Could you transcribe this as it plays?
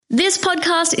This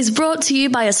podcast is brought to you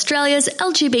by Australia's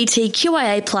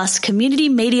LGBTQIA+ community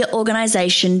media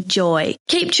organisation, Joy.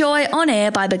 Keep Joy on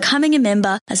air by becoming a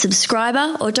member, a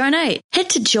subscriber or donate.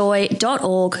 Head to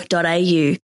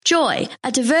joy.org.au. Joy,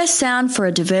 a diverse sound for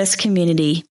a diverse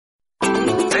community.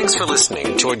 Thanks for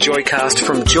listening to a Joycast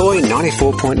from Joy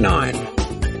 94.9.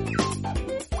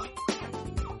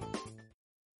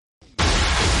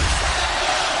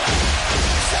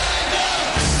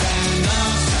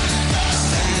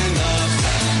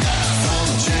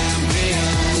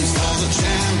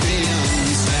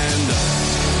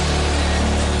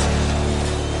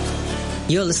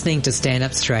 You're listening to Stand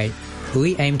Up Straight.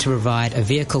 We aim to provide a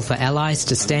vehicle for allies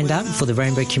to stand up for the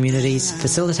rainbow communities,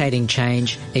 facilitating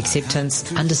change,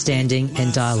 acceptance, understanding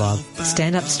and dialogue.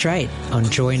 Stand Up Straight on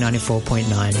Joy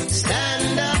 94.9.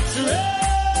 Stand up straight.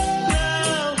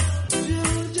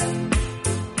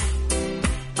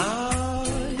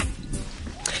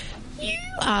 You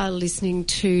are listening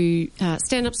to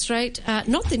Stand Up Straight,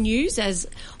 not the news as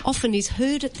often is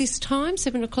heard at this time,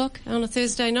 7 o'clock on a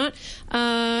Thursday night.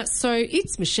 So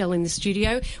it's Michelle in the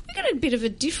studio. We've got a bit of a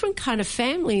different kind of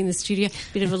family in the studio,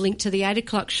 a bit of a link to the 8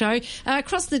 o'clock show.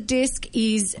 Across the desk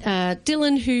is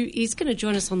Dylan, who is going to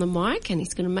join us on the mic, and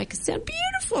he's going to make us sound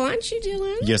beautiful, aren't you,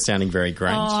 Dylan? You're sounding very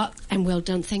great. And well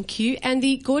done, thank you. And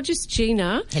the gorgeous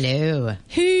Gina. Hello.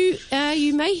 Who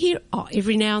you may hear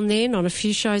every now and then on a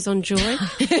few shows on Joy.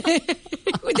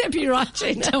 Would that be right,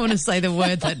 Gina? I don't want to say the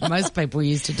word that most people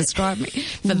use to describe me.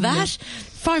 For that,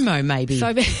 FOMO maybe.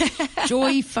 Joy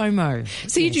FOMO.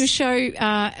 So you do a show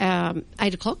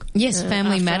 8 o'clock? Yes,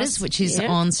 Family Matters, which is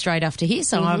on straight after here.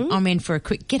 So I'm in for a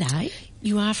quick g'day.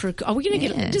 You are we're going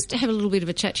to just have a little bit of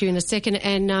a chat to you in a second,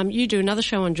 and you do another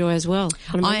show on Joy as well.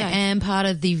 I am part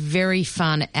of the very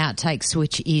fun Outtakes,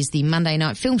 which is the Monday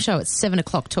night film show at 7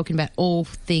 o'clock, talking about all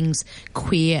things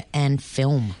queer and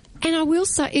film. And I will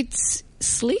say it's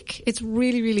slick. It's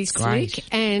really, really slick. Great.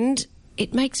 And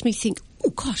it makes me think,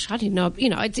 oh, gosh, I didn't know. You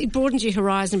know, it broadens your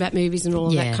horizon about movies and all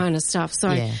of that kind of stuff.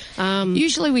 So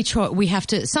usually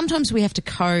sometimes we have to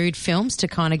code films to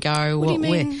kind of go what do you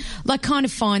mean? We're like kind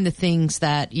of find the things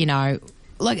that, you know,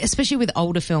 like especially with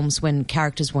older films when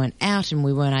characters weren't out and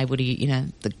we weren't able to, you know,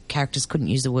 the characters couldn't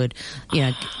use the word, you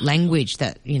know, language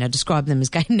that, you know, describe them as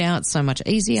gay. Now it's so much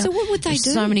easier. So what would they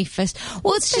do? So many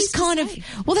well, it's just kind of,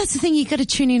 well, that's the thing. You've got to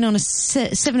tune in on a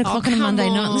 7 o'clock on a Monday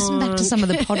night. Listen back to some of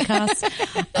the podcasts.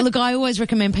 Look, I always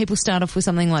recommend people start off with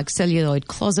something like Celluloid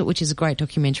Closet, which is a great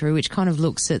documentary, which kind of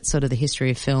looks at sort of the history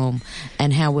of film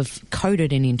and how we've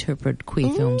coded and interpreted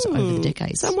queer films over the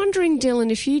decades. So I'm wondering,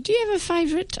 Dylan, do you have a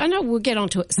favourite? I know we'll get on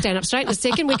to Stand Up Straight in a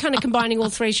second. We're kind of combining all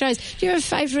three shows. Do you have a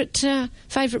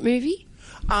favourite movie?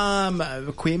 A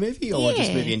queer movie or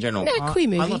just movie in general? No, queer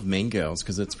movie. I love Mean Girls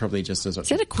because it's probably just as... Is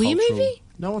that a queer movie?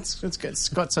 No, it's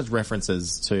got such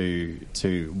references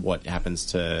to what happens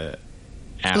to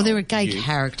our Well, there are gay youth.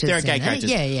 characters. There are gay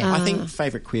characters. Yeah. I think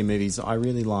favourite queer movies I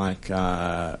really like... but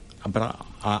I'm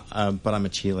a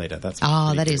cheerleader. That's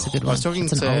that is a good one. I was talking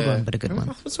it's an old one, but a good one.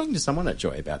 I was talking to someone at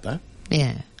Joy about that.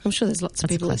 Yeah. I'm sure there's lots of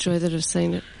people at Joy that have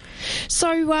seen it.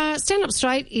 So Stand Up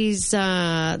Straight is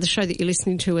the show that you're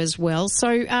listening to as well. So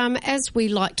as we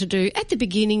like to do at the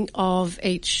beginning of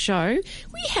each show,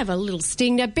 we have a little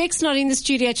sting. Now, Beck's not in the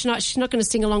studio tonight. She's not going to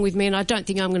sing along with me, and I don't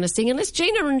think I'm going to sing unless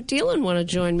Gina and Dylan want to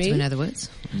join me. Do we know the words?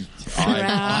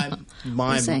 I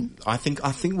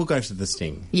think we'll go for the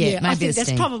sting. Yeah, maybe I think the that's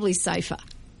sting. probably safer.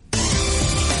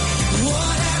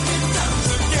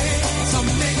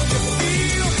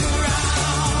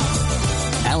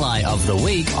 Ally of the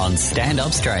Week on Stand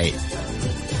Up Straight.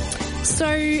 So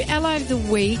Ally of the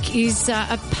Week is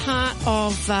a part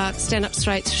of Stand Up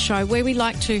Straight's show where we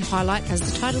like to highlight, as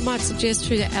the title might suggest,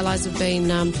 who the allies have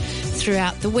been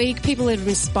throughout the week, people that have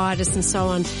inspired us and so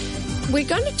on. We're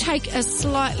going to take a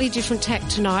slightly different tack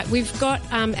tonight. We've got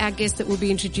our guest that we'll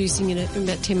be introducing in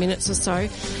about 10 minutes or so.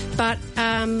 But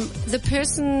the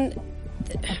person...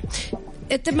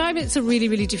 At the moment, it's a really,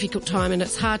 really difficult time, and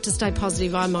it's hard to stay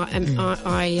positive. I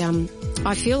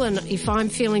feel, and if I'm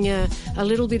feeling a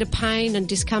little bit of pain and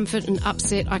discomfort and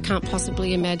upset, I can't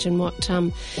possibly imagine what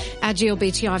our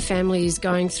GLBTI family is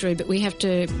going through. But we have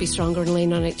to be stronger and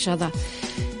lean on each other.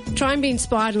 Try and be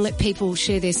inspired and let people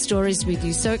share their stories with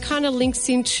you. So it kind of links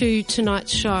into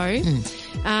tonight's show.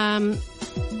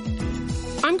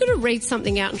 I'm going to read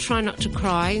something out and try not to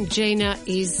cry. And Gina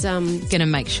is... going to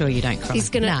make sure you don't cry. He's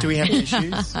going to... Do we have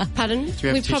tissues? Pardon?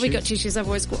 We've probably got tissues. I've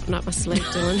always got one up my sleeve,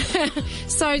 Dylan.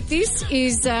 So this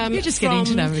is... You're just getting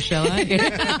to know Michelle, aren't you?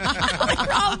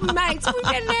 We're old mates. We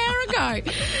met an hour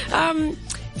ago.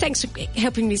 Thanks for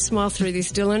helping me smile through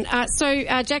this, Dylan. So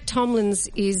Jack Tomlins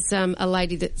is a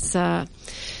lady that's...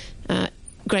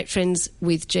 great friends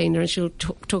with Gina, and she'll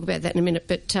talk about that in a minute.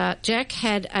 But Jack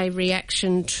had a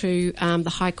reaction to the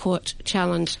High Court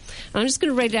challenge. And I'm just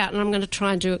going to read it out, and I'm going to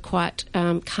try and do it quite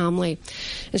calmly.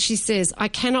 And she says, "I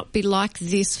cannot be like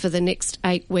this for the next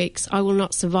 8 weeks. I will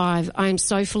not survive. I am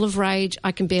so full of rage,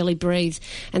 I can barely breathe.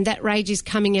 And that rage is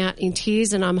coming out in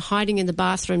tears, and I'm hiding in the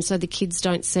bathroom so the kids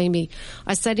don't see me.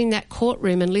 I sat in that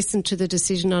courtroom and listened to the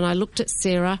decision, and I looked at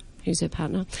Sarah," who's her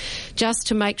partner, "just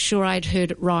to make sure I'd heard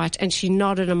it right. And she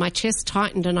nodded, and my chest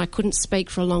tightened, and I couldn't speak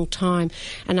for a long time.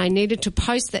 And I needed to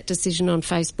post that decision on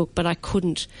Facebook, but I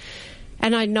couldn't.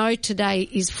 And I know today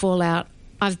is fallout.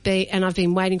 I've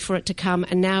been waiting for it to come,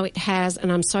 and now it has,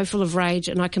 and I'm so full of rage,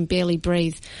 and I can barely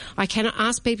breathe. I cannot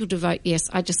ask people to vote yes.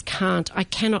 I just can't. I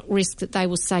cannot risk that they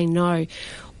will say no,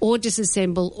 or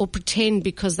disassemble, or pretend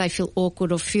because they feel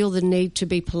awkward, or feel the need to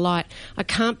be polite. I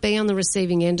can't be on the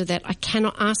receiving end of that. I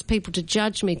cannot ask people to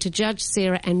judge me, to judge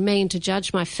Sarah and me, and to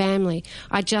judge my family.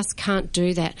 I just can't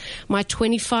do that. My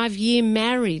 25-year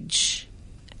marriage,"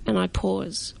 and I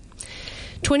pause,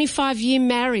 25-year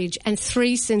marriage and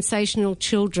 3 sensational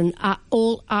children are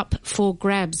all up for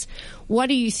grabs. What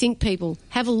do you think, people?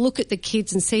 Have a look at the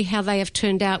kids and see how they have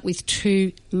turned out with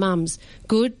 2 mums.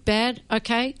 Good, bad,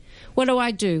 okay? What do I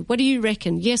do? What do you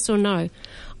reckon? Yes or no?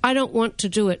 I don't want to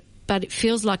do it, but it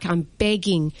feels like I'm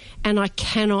begging, and I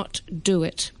cannot do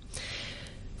it.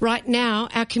 Right now,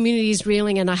 our community is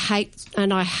reeling, and I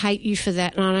hate you for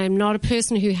that. And I am not a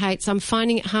person who hates. I'm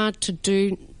finding it hard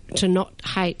to not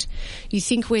hate. You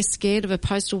think we're scared of a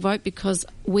postal vote because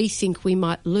we think we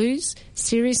might lose?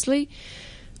 Seriously?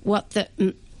 Work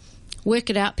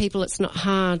it out, people. It's not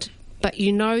hard. But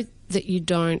you know that you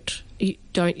don't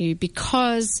you?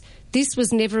 Because this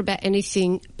was never about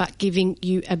anything but giving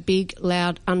you a big,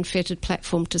 loud, unfettered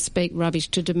platform to speak rubbish,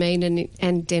 to demean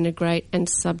and denigrate and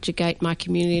subjugate my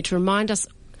community, to remind us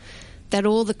that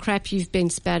all the crap you've been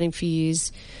spouting for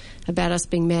years about us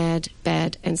being mad,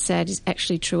 bad and sad is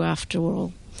actually true after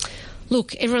all.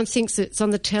 Look, everyone thinks it's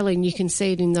on the telly, and you can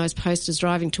see it in those posters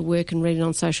driving to work and read it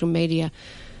on social media.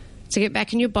 So get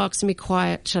back in your box and be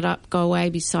quiet, shut up, go away,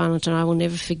 be silent, and I will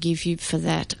never forgive you for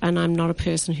that. And I'm not a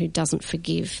person who doesn't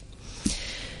forgive.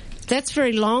 That's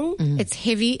very long, It's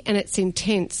heavy and it's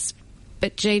intense.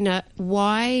 But Gina,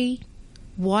 why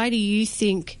do you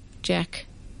think Jack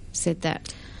said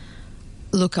that?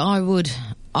 Look,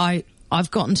 I've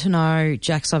gotten to know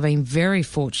Jax. I've been very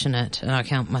fortunate, and I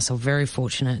count myself very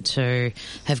fortunate to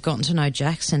have gotten to know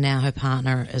Jax and now her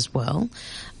partner as well,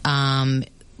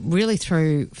 really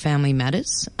through Family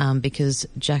Matters, because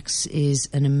Jax is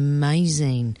an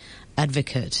amazing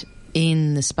advocate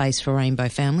in the space for rainbow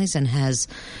families and has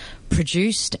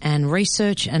produced and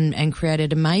researched and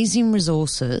created amazing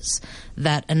resources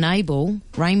that enable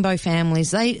rainbow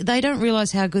families. They don't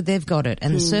realise how good they've got it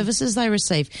and the services they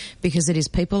receive, because it is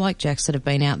people like Jax that have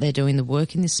been out there doing the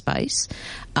work in this space,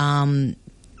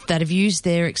 that have used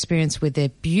their experience with their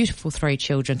beautiful 3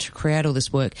 children to create all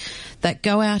this work, that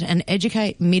go out and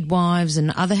educate midwives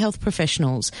and other health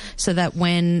professionals so that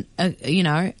when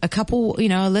a couple,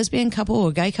 a lesbian couple or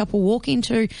a gay couple walk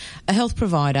into a health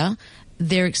provider,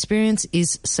 their experience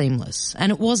is seamless.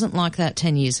 And it wasn't like that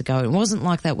 10 years ago. It wasn't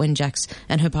like that when Jax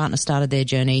and her partner started their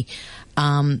journey.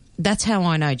 That's how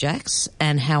I know Jax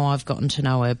and how I've gotten to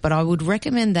know her. But I would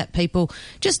recommend that people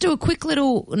just do a quick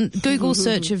little Google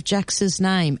search of Jax's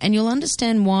name, and you'll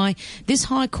understand why this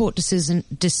High Court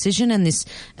decision and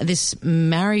this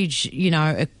marriage,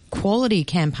 equality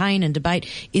campaign and debate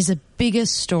is a bigger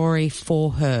story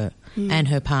for her and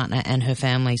her partner and her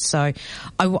family. So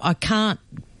I can't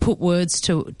put words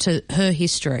to her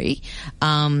history,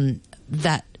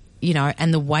 that,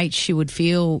 and the weight she would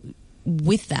feel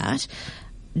with that.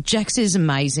 Jax is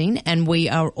amazing, and we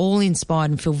are all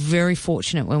inspired and feel very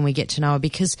fortunate when we get to know her,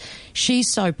 because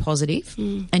she's so positive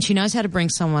and she knows how to bring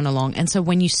someone along. And so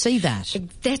when you see that,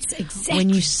 that's exactly when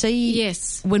you see,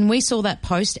 when we saw that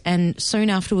post, and soon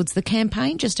afterwards the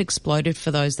campaign just exploded for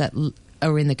those that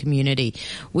are in the community,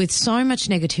 with so much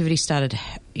negativity started,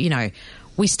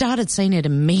 we started seeing it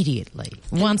immediately.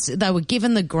 Once they were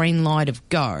given the green light of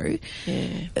go,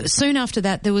 soon after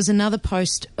that there was another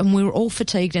post, and we were all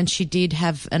fatigued, and she did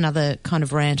have another kind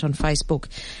of rant on Facebook.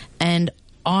 And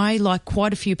I, like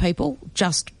quite a few people,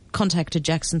 just contacted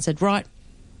Jax and said, right,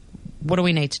 what do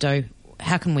we need to do?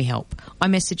 How can we help? I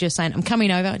messaged her saying, I'm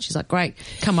coming over. And she's like, great,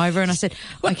 come over. And I said,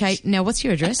 okay, now what's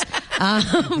your address?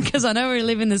 Because I know we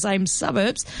live in the same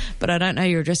suburbs, but I don't know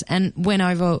your address. And went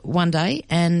over one day,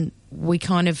 and we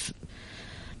kind of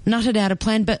nutted out a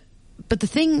plan. But the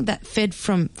thing that fed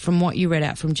from what you read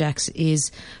out from Jax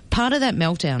is part of that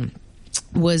meltdown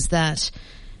was that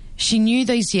she knew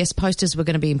these Yes posters were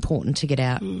going to be important to get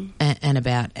out and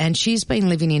about. And she's been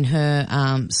living in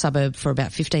her suburb for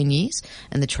about 15 years,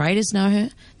 and the traders know her.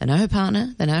 They know her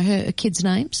partner. They know her kids'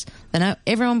 names. They know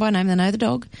everyone by name. They know the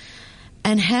dog.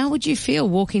 And how would you feel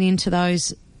walking into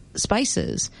those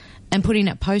spaces and putting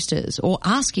up posters, or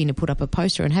asking to put up a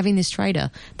poster, and having this trader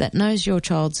that knows your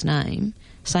child's name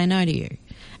say no to you?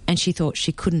 And she thought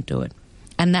she couldn't do it.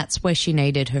 And that's where she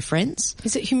needed her friends.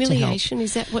 Is it humiliation?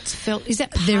 Is that what's felt? Is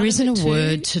that part there of isn't it a too?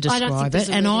 word to describe it,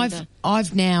 and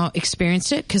I've now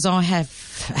experienced it, because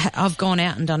I've gone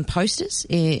out and done posters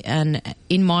in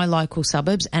my local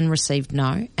suburbs and received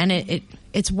no. And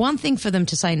it's one thing for them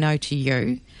to say no to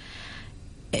you.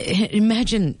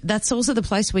 Imagine that's also the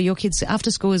place where your kids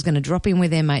after school is going to drop in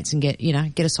with their mates and get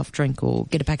a soft drink or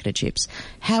get a packet of chips.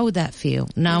 How would that feel,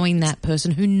 knowing that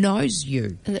person who knows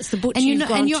you? And that's the butcher you've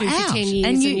gone to for 10 years.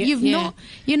 And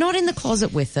you're not in the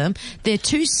closet with them. They're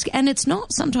too, and it's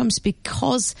not sometimes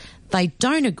because they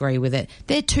don't agree with it.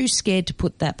 They're too scared to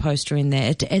put that poster in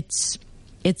there. It's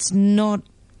not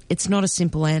a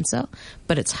simple answer,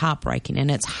 but it's heartbreaking, and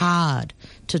it's hard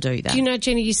to do that. Do you know,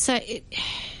 Jenny, you say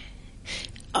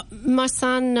my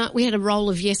son, we had a roll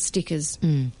of Yes stickers.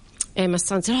 And my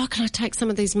son said, can I take some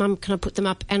of these, Mum? Can I put them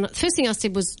up? And the first thing I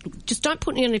said was, just don't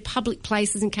put any in public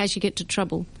places in case you get into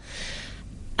trouble.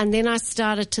 And then I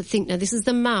started to think, now this is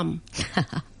the mum.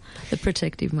 The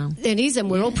protective mum. It is, and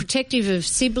we're all protective of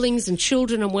siblings and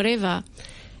children and whatever.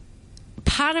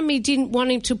 Part of me didn't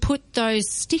want him to put those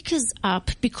stickers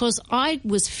up because I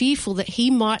was fearful that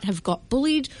he might have got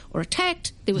bullied or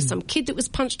attacked. There was some kid that was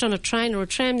punched on a train or a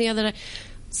tram the other day.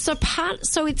 So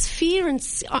it's fear, and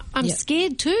I'm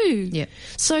scared too. Yeah.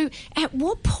 So at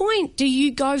what point do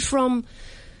you go from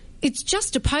it's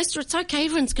just a poster, it's okay,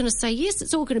 everyone's going to say yes,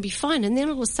 it's all going to be fine, and then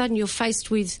all of a sudden you're faced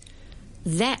with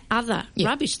that other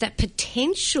rubbish, that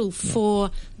potential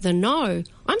for the no.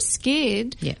 I'm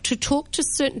scared to talk to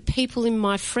certain people in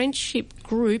my friendship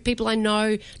group, people I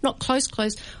know, not close.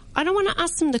 I don't want to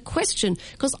ask them the question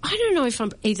because I don't know if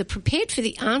I'm either prepared for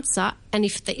the answer, and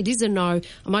if it is a no,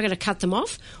 am I going to cut them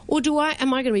off, or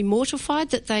am I going to be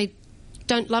mortified that they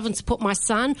don't love and support my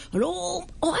son? And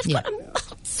I've got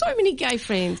so many gay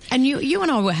friends. And you and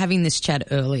I were having this chat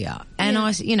earlier, and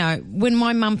when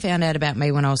my mum found out about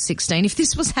me when I was 16, if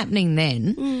this was happening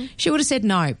then, she would have said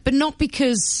no, but not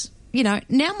because. Now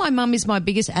my mum is my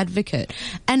biggest advocate.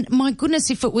 And my goodness,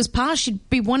 if it was past, she'd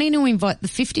be wanting to invite the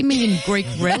 50 million Greek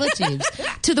relatives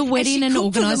to the wedding and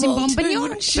organising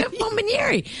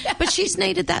bomboniere. But she's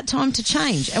needed that time to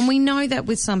change. And we know that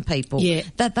with some people,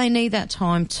 that they need that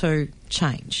time to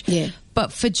change. Yeah.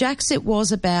 But for Jax, it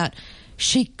was about...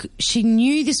 She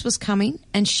knew this was coming,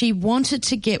 and she wanted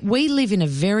to we live in a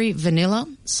very vanilla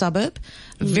suburb,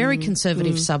 very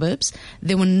conservative suburbs.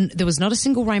 There was not a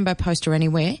single rainbow poster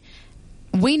anywhere.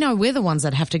 We know we're the ones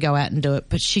that have to go out and do it,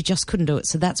 but she just couldn't do it.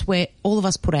 So that's where all of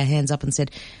us put our hands up and said,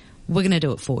 we're going to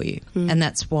do it for you. And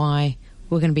that's why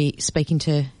we're going to be speaking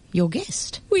to your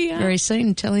guest. We are. Very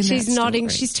soon, telling She's that nodding.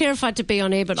 story. She's terrified to be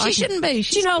on air, but she shouldn't be.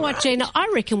 Do you know what, Gina?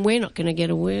 I reckon we're not going to get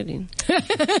a word in.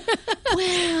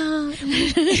 Well.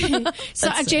 So,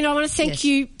 Gina, I want to thank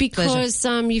you because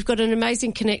you've got an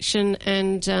amazing connection,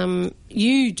 and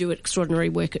you do extraordinary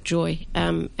work at Joy,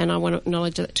 and I want to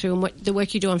acknowledge that too. And the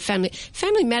work you do on Family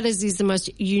Matters is the most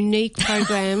unique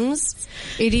programs.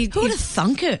 Who would have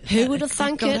thunk it? Who would have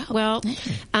thunk it? Well,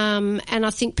 and I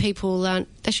think people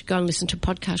they should go and listen to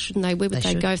podcasts, shouldn't they? Where would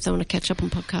they go if they want to catch up on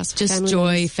podcasts? Just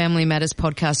Joy Family Matters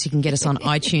podcast. You can get us on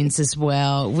iTunes as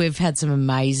well. We've had some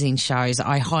amazing shows.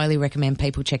 I highly recommend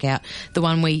people check out the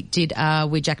one we did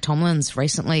with Jack Tomlins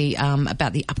recently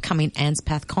about the upcoming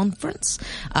ANZPATH conference,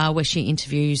 where she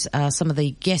interviews some of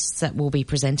the guests that will be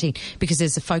presenting, because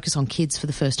there's a focus on kids for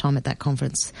the first time at that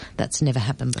conference. That's never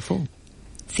happened before.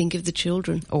 Think of the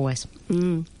children. Always.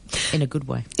 In a good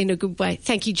way. In a good way.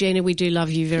 Thank you, Gina. We do love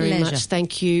you very much.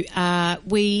 Thank you.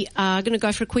 We are going to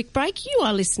go for a quick break. You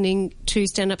are listening to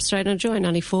Stand Up Straight on Joy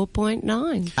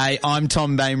 94.9. Hey, I'm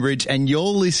Tom Bainbridge, and you're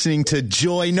listening to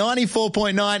Joy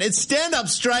 94.9. It's Stand Up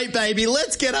Straight, baby.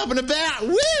 Let's get up and about.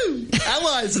 Woo!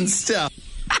 Allies and stuff.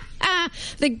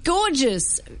 The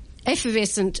gorgeous,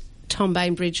 effervescent Tom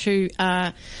Bainbridge, who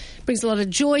brings a lot of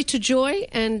joy to Joy,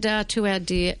 and to our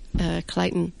dear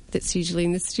Clayton, that's usually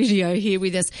in the studio here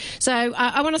with us. So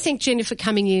I want to thank Jenna for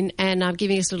coming in and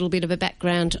giving us a little bit of a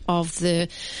background of the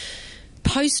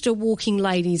poster walking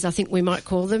ladies, I think we might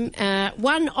call them,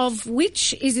 one of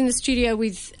which is in the studio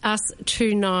with us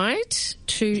tonight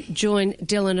to join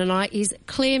Dylan and I is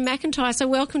Claire McIntyre. So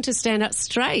welcome to Stand Up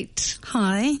Straight.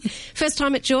 Hi. First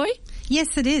time at Joy?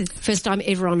 Yes, it is. First time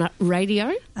ever on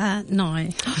radio? No.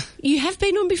 You have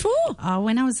been on before?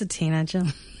 When I was a teenager.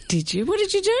 Did you? What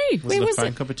did you do? Was it a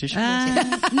phone competition?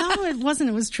 No, it wasn't.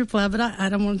 It was Triple R, but I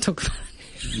don't want to talk about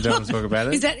it. You don't want to talk about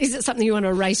it? Is it something you want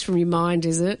to erase from your mind,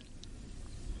 is it?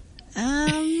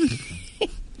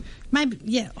 Maybe,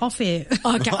 yeah, off air.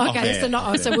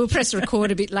 Okay. So we'll press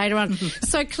record a bit later on.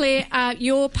 So, Claire,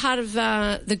 you're part of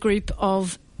the group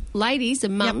of ladies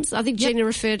and mums. Yep. I think Gina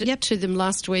referred to them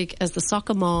last week as the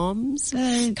soccer moms,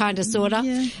 kind of, sort of.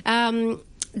 Yeah.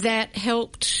 That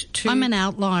helped to... I'm an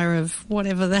outlier of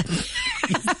whatever that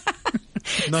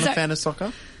is. Not a fan of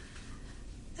soccer?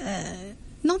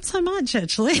 Not so much,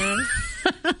 actually.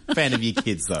 Fan of your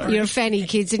kids, though. You're a fan of your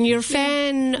kids, and you're a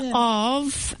fan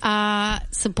of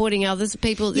supporting others,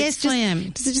 people. Yes, I am.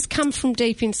 Does it just come from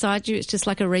deep inside you? It's just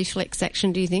like a reflex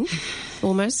action, do you think?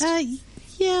 Almost?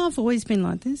 Yeah, I've always been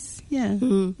like this. Yeah.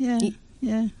 Mm.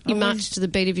 Yeah. You march to the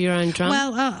beat of your own drum?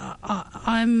 Well,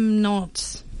 I'm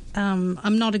not...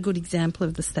 I'm not a good example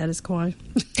of the status quo.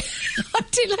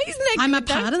 I'm a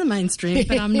part of the mainstream,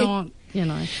 but I'm not, you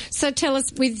know. So tell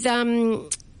us, with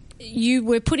you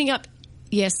were putting up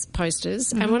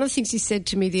posters, and one of the things you said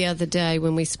to me the other day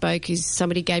when we spoke is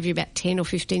somebody gave you about 10 or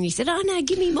 15. You said, "Oh no,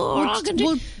 give me more."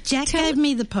 Well, Jack gave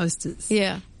me the posters.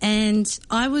 Yeah, and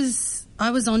I was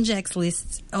on Jack's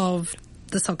list of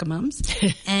the soccer mums,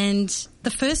 and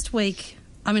the first week.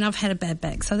 I mean, I've had a bad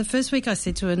back. So the first week I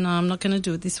said to her, no, I'm not going to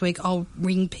do it this week. I'll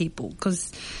ring people,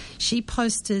 because she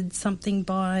posted something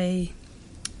by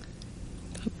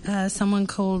someone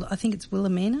called, I think it's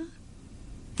Wilhelmina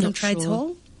from Trades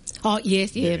Hall. Oh,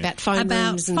 yes, about phone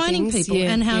rooms and phoning things. people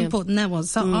and how important that was.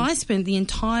 So I spent the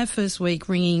entire first week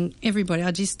ringing everybody.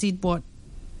 I just did what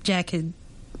Jack had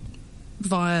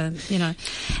via, you know,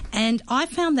 and I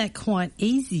found that quite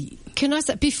easy. Can I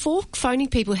say, before phoning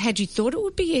people, had you thought it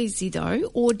would be easy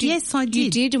though? Or yes, I did. You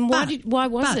did, and why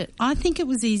was it? I think it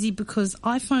was easy because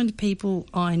I phoned people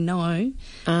I know,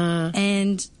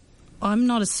 and I'm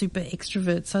not a super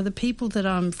extrovert, so the people that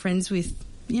I'm friends with,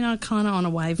 you know, kind of on a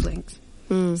wavelength.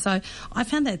 So I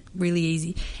found that really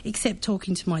easy, except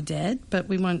talking to my dad, but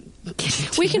we won't get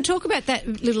into We can talk about that a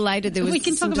little later. We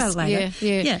can talk about it later.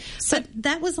 Yeah. So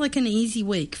that was like an easy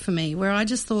week for me, where I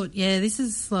just thought, this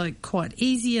is like quite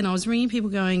easy, and I was ringing people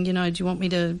going, you know, do you want me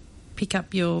to pick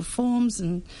up your forms?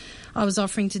 And I was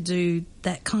offering to do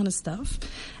that kind of stuff.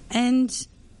 And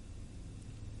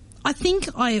I think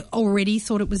I already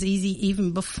thought it was easy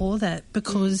even before that,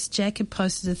 because Jack had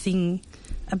posted a thing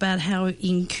about how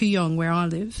in Kooyong, where I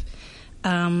live,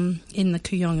 in the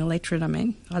Kooyong electorate, I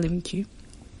live in Kew,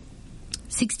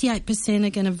 68% are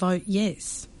going to vote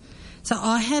yes. So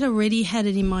I had already had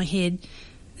it in my head,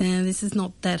 this is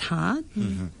not that hard,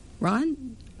 right?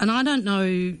 And I don't know,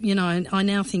 you know, I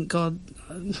now think, God,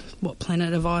 what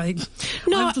planet have I...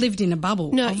 No, I've lived in a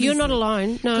bubble. No, obviously. You're not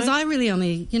alone. No. Because I really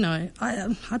only, you know,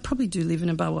 I probably do live in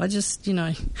a bubble. I just, you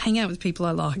know, hang out with people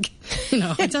I like. You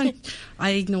know,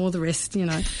 I ignore the rest, you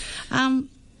know. And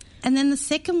then the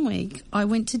second week, I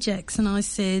went to Jack's and I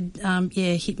said,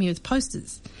 hit me with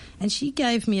posters. And she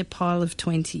gave me a pile of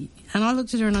 20. And I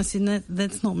looked at her and I said,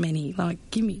 that's not many. Like,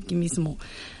 give me some more.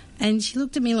 And she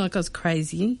looked at me like I was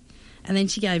crazy. And then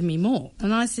she gave me more.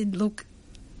 And I said, look,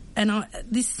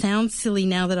 this sounds silly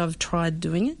now that I've tried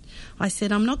doing it. I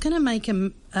said, I'm not going to make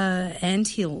an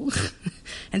anthill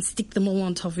and stick them all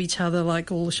on top of each other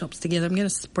like all the shops together. I'm going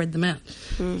to spread them out.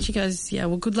 She goes, yeah,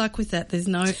 well, good luck with that. There's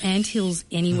no anthills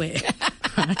anywhere.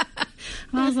 Right?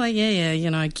 And I was like, you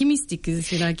know, give me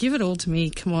stickers, you know, give it all to me.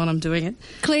 Come on, I'm doing it.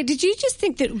 Claire, did you just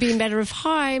think that it would be a matter of,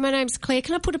 hi, my name's Claire,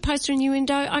 can I put a poster in your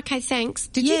window? Okay, thanks.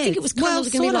 Did you think it was kind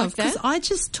of going to be like that? Because I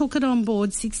just took it on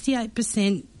board.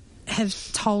 68%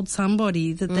 have told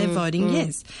somebody that they're voting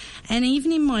yes. And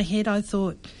even in my head, I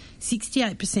thought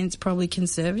 68% is probably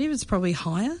conservative. It's probably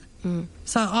higher.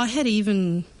 So I had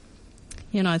even,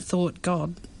 you know, thought,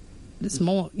 God, there's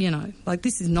more, you know, like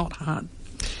this is not hard.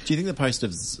 Do you think the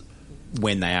posters,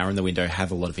 when they are in the window,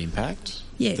 have a lot of impact?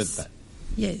 Yes.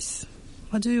 Yes,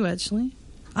 I do actually.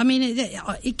 I mean,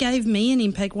 it gave me an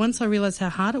impact once I realised how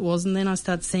hard it was, and then I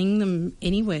started seeing them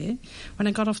anywhere. When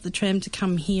I got off the tram to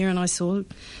come here and I saw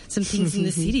some things in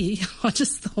the city, I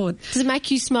just thought... Does it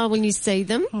make you smile when you see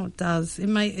them? Oh, it does.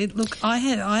 Look,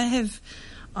 I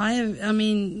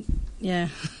mean, yeah.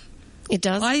 It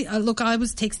does? I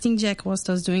was texting Jack whilst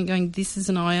I was doing it, going, this is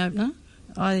an eye-opener.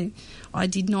 I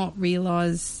did not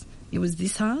realise it was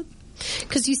this hard.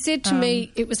 Because you said to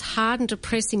me it was hard and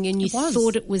depressing, and you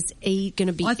thought it was going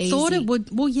to be easy. I thought it would.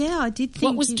 Well, yeah, I did think.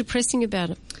 What was depressing about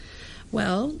it?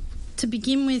 Well, to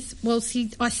begin with,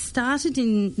 I started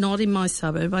not in my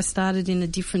suburb. I started in a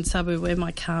different suburb where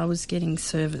my car was getting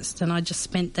serviced, and I just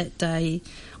spent that day.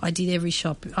 I did every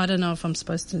shop. I don't know if I'm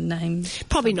supposed to name.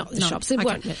 Probably not the shops. It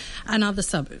won't. Another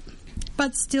suburb,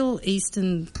 but still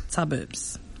eastern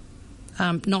suburbs.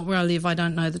 Not where I live. I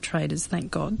don't know the traders, thank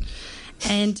God.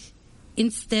 And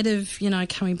instead of,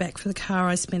 coming back for the car,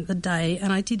 I spent the day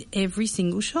and I did every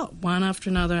single shop, one after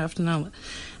another after another.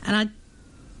 And I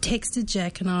texted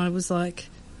Jack and I was like,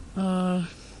 and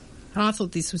I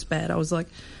thought this was bad. I was like,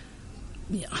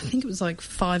 I think it was like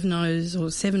 5 no's or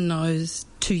 7 no's,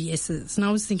 2 yeses. And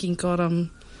I was thinking, God, I got to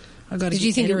get better. Did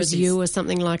you think it was you or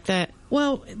something like that?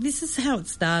 Well, this is how it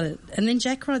started. And then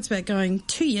Jack writes back going,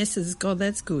 2 yeses, God,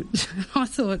 that's good. I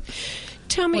thought,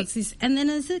 tell me. What's this? And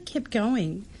then as it kept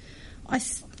going, I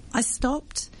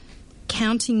stopped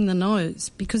counting the no's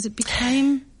because it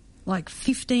became like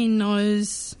 15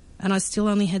 no's and I still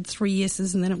only had 3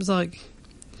 yeses, and then it was like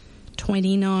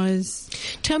 20 no's.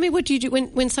 Tell me, what do you do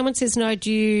when someone says no? I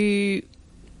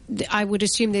would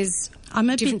assume there's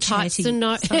different types of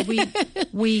no. So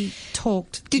we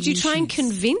talked. Did you try and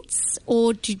convince,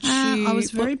 or did you? I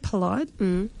was very polite.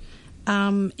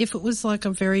 If it was like a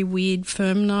very weird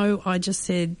firm no, I just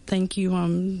said thank you.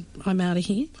 I'm out of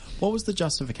here. What was the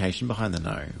justification behind the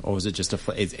no, or was it just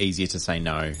it's easier to say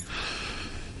no?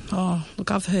 Oh,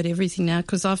 look, I've heard everything now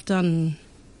because I've done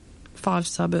 5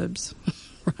 suburbs.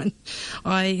 Right?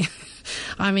 I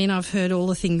mean, I've heard all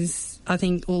the things. I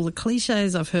think all the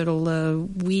cliches. I've heard all the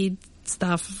weird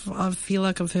stuff. I feel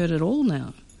like I've heard it all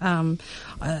now.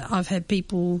 I've had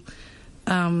people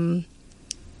in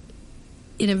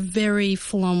a very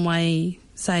full-on way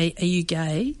say, "Are you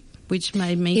gay?" Which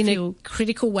made me feel in a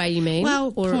critical way. You mean?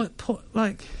 Well,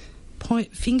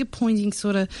 finger pointing,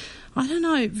 sort of. I don't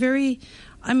know. Very.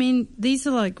 I mean, these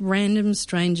are like random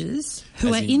strangers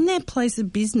who are in their place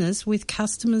of business with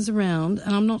customers around,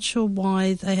 and I'm not sure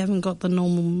why they haven't got the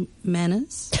normal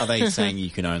manners. Are they saying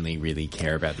you can only really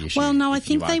care about the issue? Well, no, I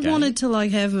think they wanted to like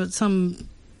have some,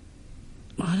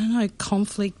 I don't know,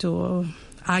 conflict or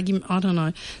argument. I don't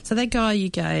know. So they go, "Are you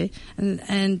gay?"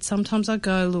 And sometimes I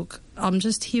go, "Look, I'm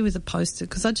just here with a poster,"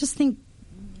 because I just think,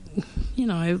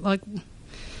 like.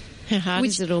 How hard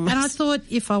is it almost? And I thought,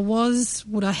 if I was,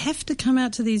 would I have to come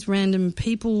out to these random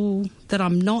people that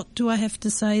I'm not? Do I have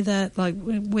to say that? Like,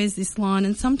 where's this line?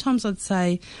 And sometimes I'd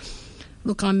say,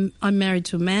 look, I'm married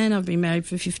to a man. I've been married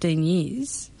for 15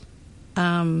 years.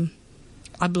 I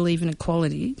believe in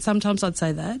equality. Sometimes I'd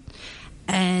say that.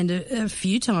 And a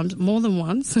few times, more than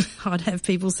once, I'd have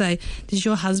people say, does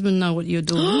your husband know what you're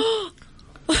doing?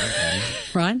 Okay.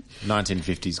 Right?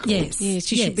 1950s call. Yes.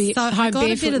 Yes, you should be so home barefoot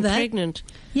barefoot and that. pregnant.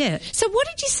 Yeah. So what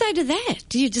did you say to that?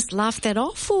 Did you just laugh that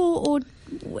off or?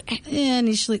 Yeah,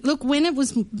 initially. Look, when it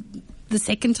was the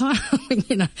second time,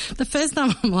 the first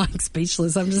time I'm like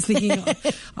speechless. I'm just thinking,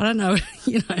 I don't know,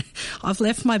 I've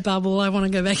left my bubble. I want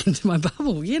to go back into my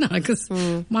bubble, because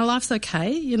my life's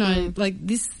okay, like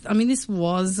this. I mean, this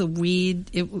was a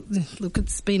weird,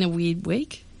 it's been a weird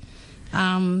week.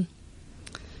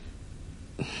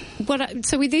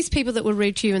 So with these people that were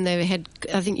rude to you and they had,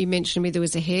 I think you mentioned to me there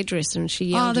was a hairdresser and she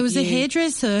yelled there was at a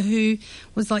hairdresser who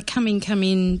was like, come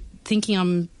in, thinking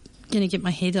I'm going to get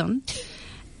my hair done.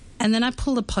 And then I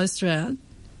pulled a poster out.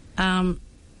 And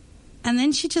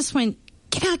then she just went,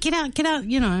 get out.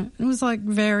 It was like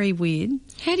very weird.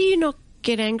 How do you not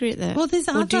get angry at that? Well, there's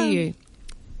or do you?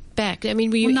 Back. I mean,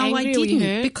 were you angry I or didn't, were you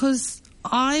hurt? Because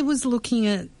I was looking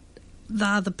at the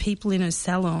other people in her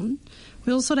salon.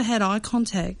 We all sort of had eye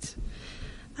contact.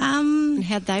 And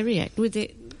how'd they react?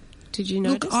 Did you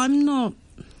notice? Look,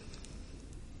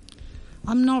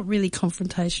 I'm not really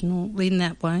confrontational in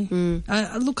that way.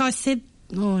 I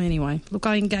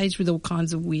engaged with all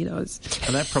kinds of weirdos.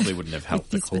 And that probably wouldn't have helped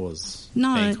the cause,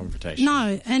 no, being confrontational.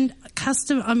 No, and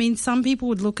some people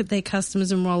would look at their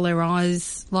customers and roll their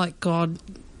eyes like, God,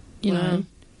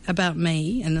 about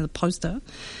me and the poster.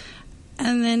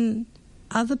 And then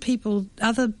other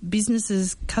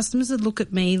businesses, customers would look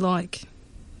at me like,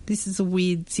 this is a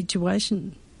weird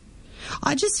situation.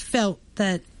 I just felt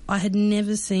that I had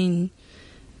never seen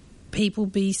people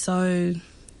be so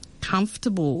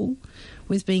comfortable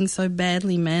with being so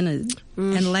badly mannered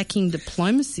and lacking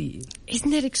diplomacy.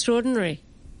 Isn't that extraordinary?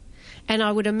 And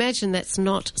I would imagine that's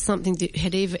not something that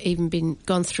had ever even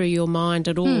gone through your mind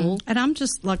at all. And I'm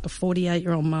just like a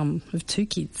 48-year-old mum of 2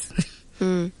 kids.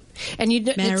 And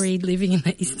married, living in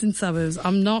the eastern suburbs.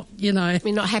 I'm not, You're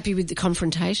not happy with the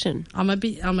confrontation. I'm a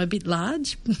bit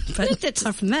large, but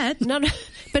apart from that,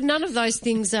 but none of those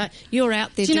things are. You're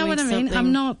out there. Do you know what I mean?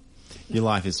 I'm not. Your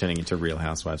life is turning into Real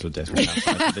Housewives or Desperate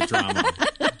Housewives with the drama.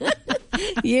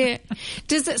 Yeah.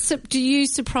 Do you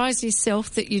surprise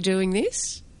yourself that you're doing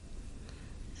this?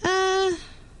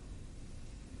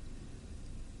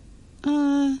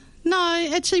 No,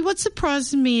 actually what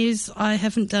surprises me is I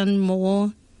haven't done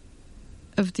more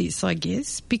of this, I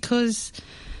guess, because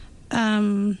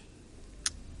I've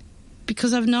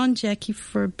known Jackie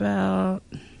for about,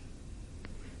 I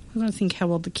don't think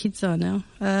how old the kids are now.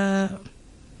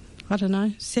 I don't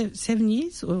know, 7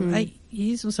 years or 8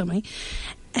 years or something.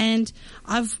 And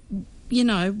I've,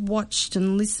 watched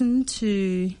and listened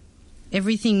to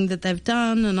everything that they've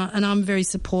done, and I'm very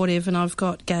supportive, and I've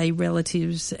got gay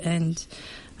relatives, and,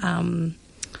 I'm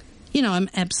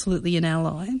absolutely an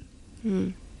ally.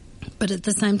 Mm. But at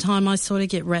the same time, I sort of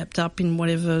get wrapped up in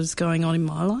whatever's going on in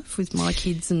my life with my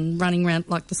kids and running around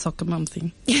like the soccer mum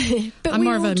thing. But I'm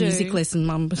more of a music lesson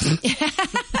mum.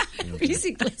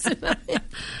 Music lesson mum.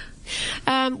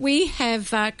 We have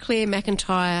Claire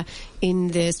McIntyre in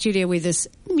the studio with us,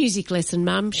 music lesson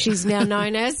mum, she's now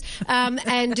known as. And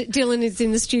Dylan is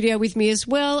in the studio with me as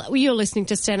well. You're listening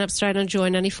to Stand Up Straight on Joy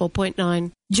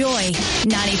 94.9. Joy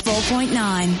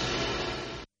 94.9.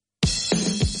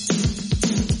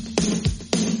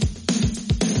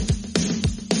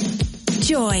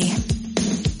 Joy.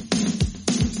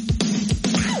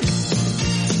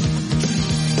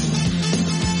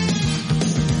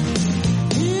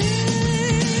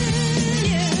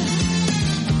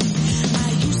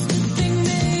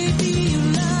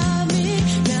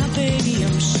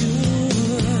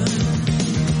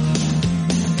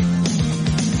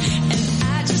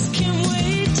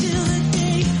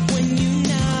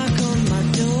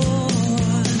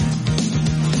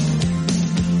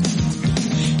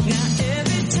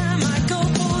 Time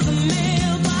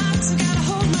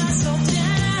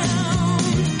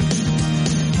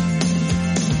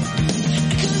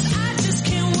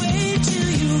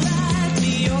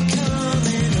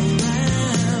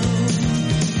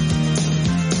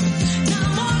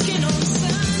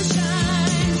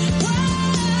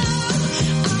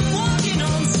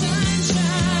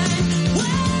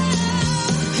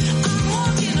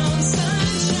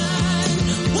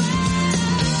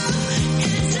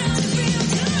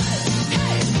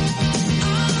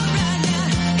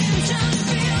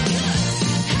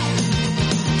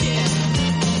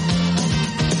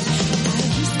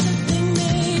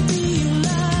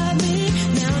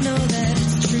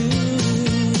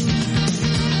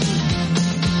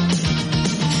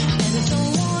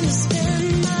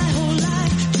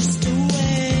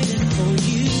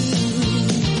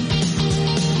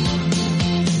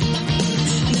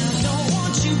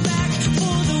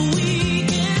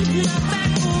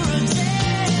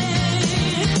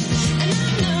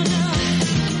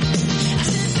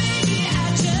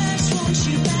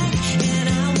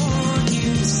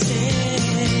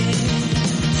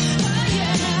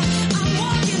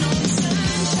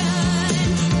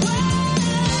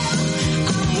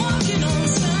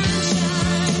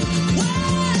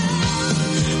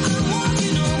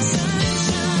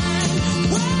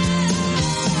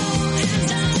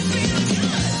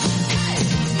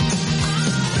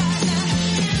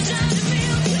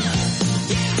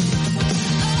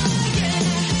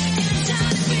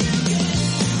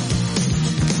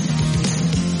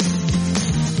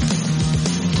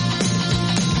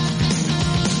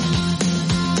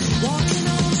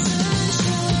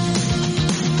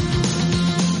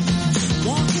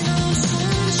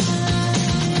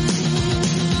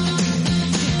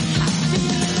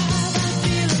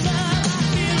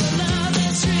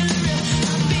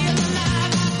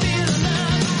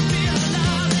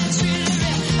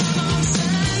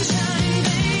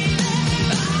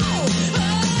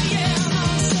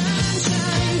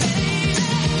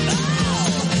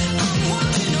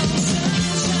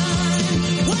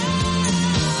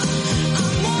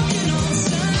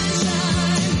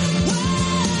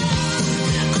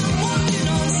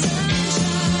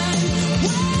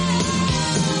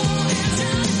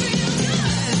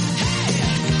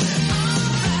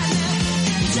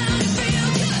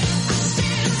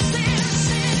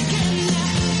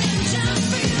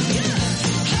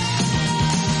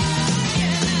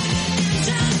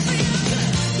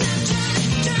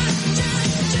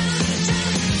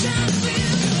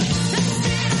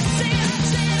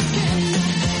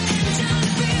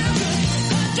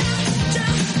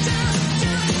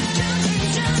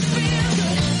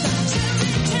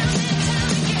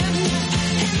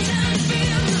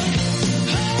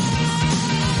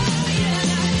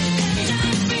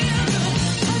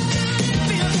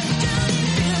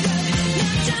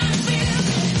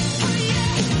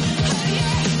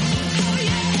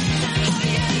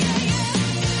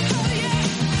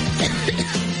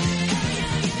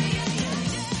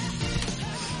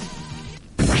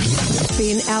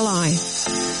Ally.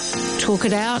 Talk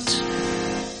it out.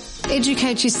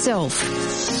 Educate yourself.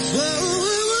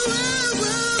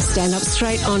 Stand Up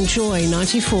Straight on Joy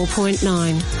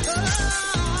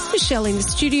 94.9. Michelle in the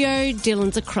studio,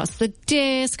 Dylan's across the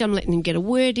desk. I'm letting him get a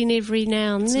word in every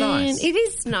now and then. Nice. It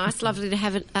is nice, lovely to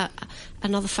have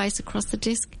another face across the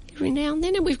desk every now and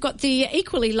then. And we've got the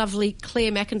equally lovely Claire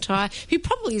McIntyre, who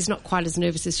probably is not quite as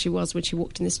nervous as she was when she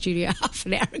walked in the studio half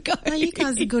an hour ago. No, you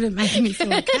guys are good at making me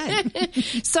feel okay.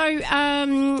 So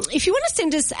if you want to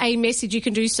send us a message, you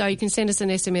can do so. You can send us an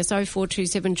SMS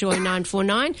 0427 Joy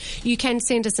 949. You can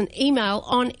send us an email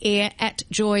on air at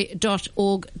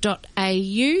joy.org.au.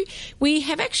 We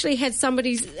have actually had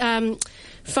somebody's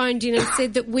phoned in and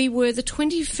said that we were the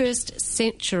 21st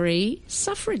century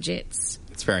suffragettes.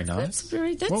 It's very nice.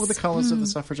 What were the colours of the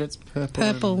suffragettes?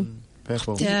 Purple.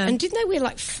 Yeah. And didn't they wear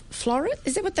like floret?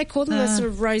 Is that what they call them? Those sort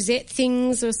of rosette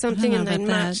things or something? And they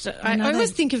marched. I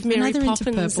always think of Mary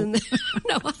Poppins. No,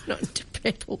 I'm not into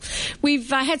purple.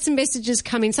 We've had some messages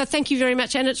come in, so thank you very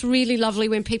much. And it's really lovely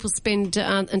when people spend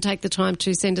and take the time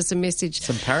to send us a message.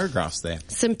 Some paragraphs there.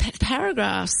 Some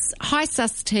paragraphs. Hi,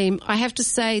 Sus team. I have to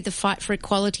say the fight for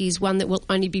equality is one that will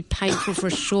only be painful for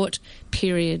a short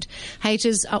period.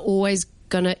 Haters are always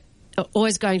going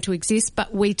to exist,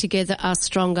 but we together are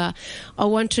stronger. I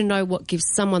want to know what gives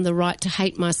someone the right to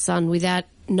hate my son without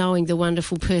knowing the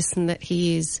wonderful person that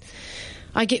he is.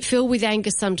 I get filled with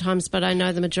anger sometimes, but I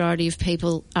know the majority of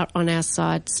people are on our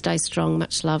side. Stay strong.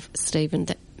 Much love, Stephen.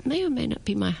 That may or may not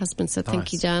be my husband, so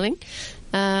thank you, darling.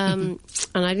 And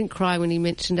I didn't cry when he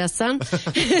mentioned our son.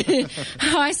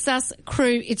 Hi, Sus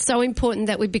crew. It's so important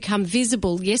that we become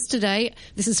visible. Yesterday,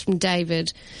 this is from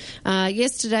David.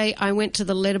 Yesterday, I went to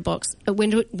the letterbox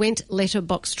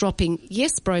dropping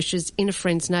yes brochures in a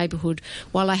friend's neighbourhood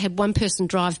while I had one person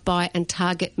drive by and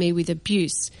target me with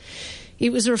abuse.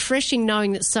 It was refreshing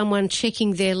knowing that someone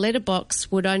checking their letterbox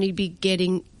would only be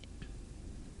getting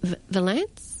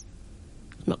Valance?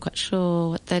 I'm not quite sure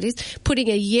what that is.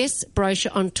 Putting a yes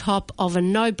brochure on top of a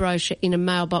no brochure in a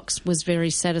mailbox was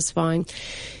very satisfying.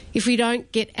 If we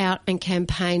don't get out and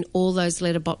campaign, all those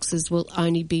letterboxes will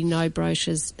only be no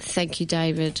brochures. Thank you,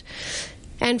 David.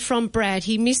 And from Brad,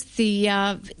 he missed the...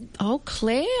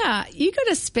 Claire, you got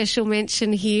a special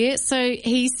mention here. So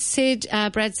he said,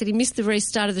 Brad said he missed the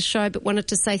restart of the show but wanted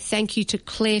to say thank you to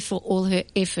Claire for all her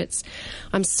efforts.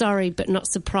 I'm sorry but not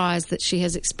surprised that she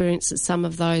has experienced some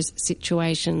of those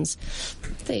situations.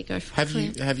 There you go.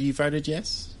 Have you voted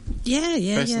yes?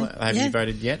 Yeah. Personally, have you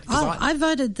voted yet? I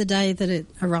voted the day that it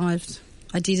arrived.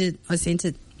 I did it. I sent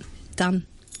it. Done.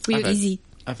 Easy.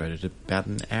 I voted about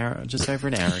just over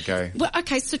an hour ago. Well,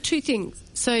 okay, so two things.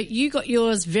 So you got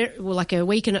yours like a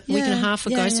week and a half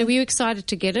ago. So were you excited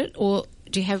to get it, or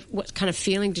what kind of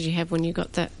feeling did you have when you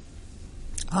got that?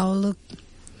 Oh, look,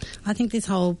 I think this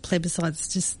whole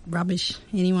plebiscite's just rubbish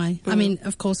anyway. I mean,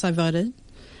 of course I voted.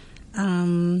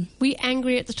 Were you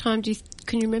angry at the time?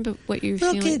 Can you remember what you were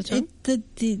feeling at the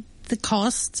time? The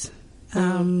cost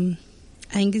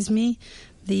angers me.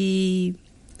 The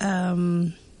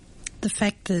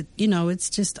fact that, it's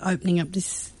just opening up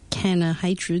this can of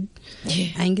hatred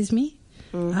angers me.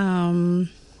 That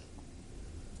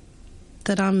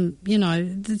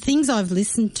the things I've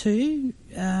listened to,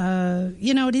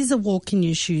 it is a walk in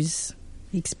your shoes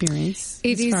experience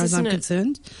as far as I'm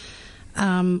concerned.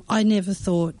 I never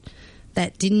thought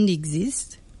that didn't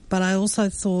exist, but I also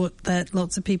thought that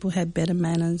lots of people had better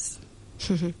manners.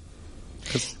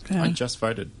 Because I just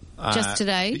voted. Just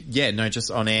today? Yeah, no,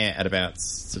 just on air at about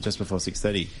just before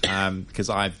 6:30 because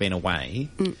I've been away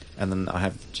and then I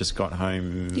have just got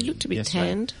home. You looked a bit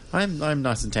tanned. I'm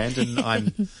nice and tanned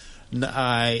and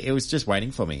it was just waiting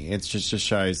for me. It just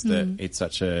shows that it's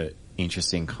such a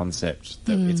interesting concept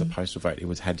that it's a postal vote. I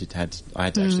had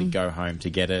to actually go home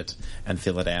to get it and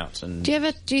fill it out. And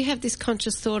do you have this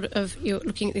conscious thought of you're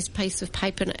looking at this piece of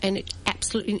paper and it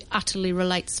absolutely utterly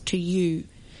relates to you?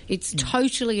 It's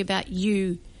totally about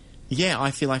you. Yeah,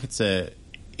 I feel like I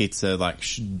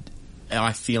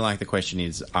feel like the question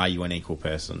is, are you an equal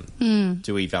person?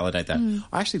 Do we validate that?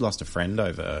 I actually lost a friend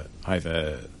over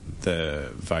the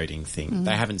voting thing.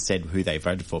 They haven't said who they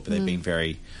voted for, but they've been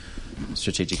very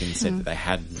strategic and said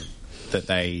that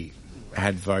they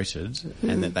had voted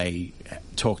and that they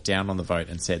talked down on the vote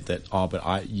and said that,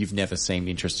 you've never seemed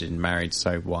interested in marriage,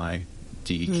 so why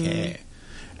do you care?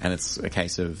 And it's a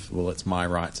case of, well, it's my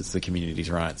rights, it's the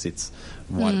community's rights, it's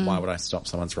why would I stop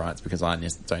someone's rights because I don't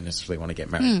necessarily want to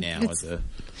get married now.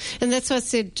 And that's what I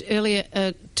said earlier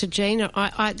to Gina.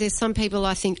 There's some people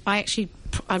I think I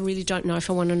really don't know if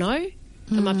I want to know.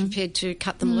 Am I prepared to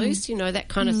cut them loose? That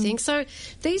kind of thing. So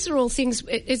these are all things,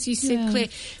 as you said, Claire,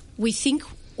 we think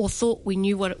or thought we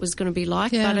knew what it was going to be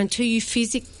like, Yeah. but until you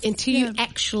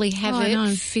actually have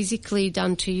it physically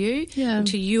done to you,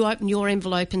 until you open your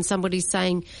envelope and somebody's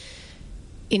saying,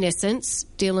 in essence,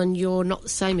 Dylan, you're not the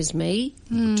same as me.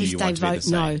 Do you They want to be the vote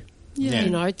same? no. Yeah. You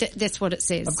know, that's what it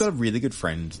says. I've got a really good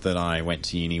friend that I went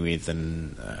to uni with,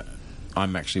 and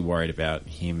I'm actually worried about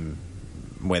him,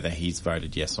 whether he's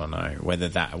voted yes or no, whether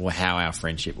that, or how our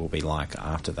friendship will be like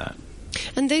after that.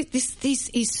 And this is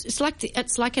it's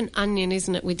like an onion,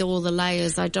 isn't it? With all the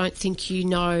layers, I don't think you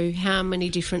know how many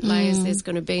different layers there's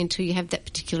going to be until you have that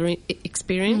particular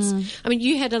experience. I mean,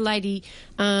 you had a lady,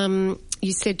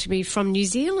 you said to me, from New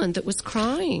Zealand that was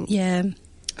crying. Yeah,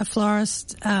 a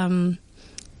florist.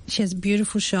 She has a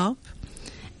beautiful shop,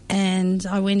 and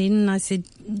I went in and I said,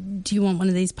 "Do you want one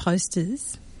of these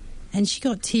posters?" And she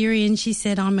got teary and she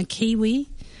said, "I'm a Kiwi.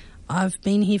 I've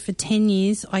been here for 10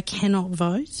 years. I cannot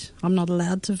vote. I'm not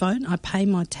allowed to vote. I pay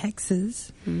my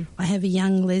taxes. I have a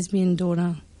young lesbian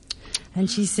daughter." And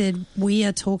she said, "We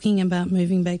are talking about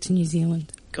moving back to New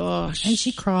Zealand." Gosh. And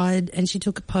she cried and she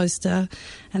took a poster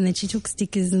and then she took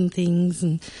stickers and things,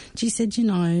 and she said, "You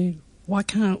know, why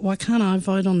can't I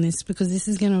vote on this, because this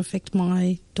is going to affect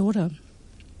my daughter."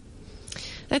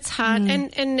 That's hard,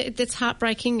 and that's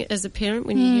heartbreaking as a parent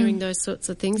when you're hearing those sorts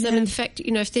of things. I mean, in fact,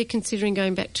 you know, if they're considering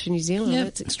going back to New Zealand,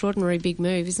 that's an extraordinary big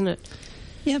move, isn't it?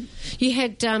 Yep. You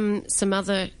had some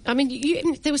other... I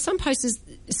mean, there were some posters...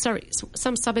 Sorry,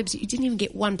 some suburbs that you didn't even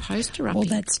get one poster up Well, in.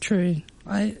 that's true.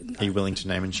 Are you willing to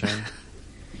name and shame?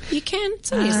 You can.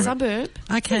 It's only a suburb.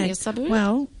 Okay. It's only a suburb.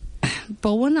 Well,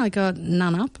 Baldwin, I got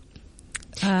none up.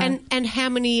 And how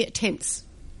many attempts?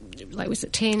 Like, was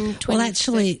it 10, 20? Well,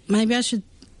 actually, maybe I should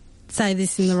say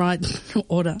this in the right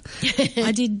order.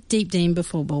 I did Deep Dean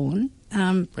before Baldwin.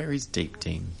 Where is Deep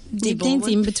Dean? Deep Dean's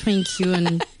in between Kew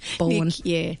and Baldwin.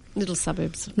 Yeah, little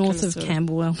suburbs. North of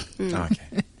Camberwell. Oh,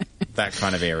 okay. That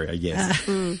kind of area, yes.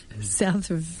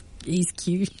 South of East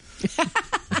Kew.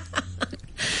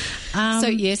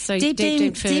 So Deep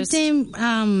Dean first. Deep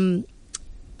Dean,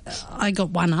 I got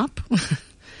one up.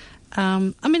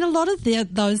 I mean, a lot of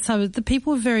those suburbs, the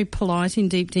people were very polite in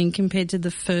Deep Dean compared to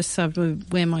the first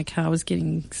suburb where my car was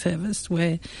getting serviced,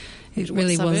 where it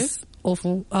really was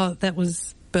awful. Oh, that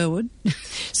was Burwood.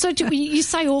 So you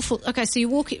say awful. Okay, so you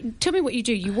walk... Tell me what you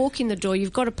do. You walk in the door,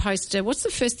 you've got a poster. What's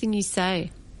the first thing you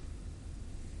say?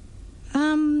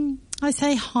 I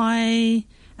say hi,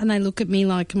 and they look at me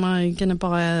like, am I going to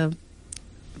buy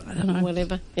I don't know.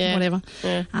 Whatever. Yeah. Whatever.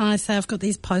 Yeah. And I say, I've got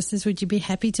these posters. Would you be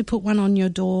happy to put one on your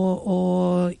door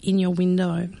or in your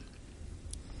window?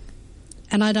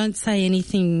 And I don't say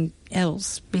anything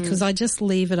else because I just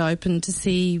leave it open to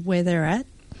see where they're at.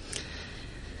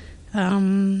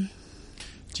 Do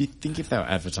you think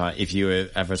if you were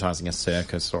advertising a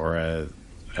circus or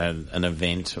an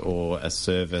event or a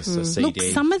service, a CD? Look,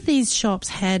 some of these shops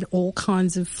had all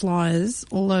kinds of flyers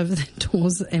all over their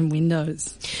doors and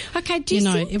windows. Okay, do you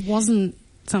think... it wasn't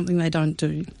something they don't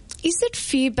do. Is it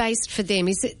fear-based for them?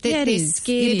 Is it that Yeah, they're is.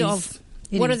 scared It of... is.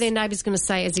 What It are is. their neighbours going to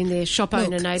say, as in their shop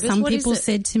owner neighbours? Some What is people it?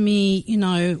 said to me, you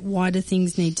know, why do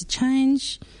things need to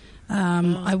change?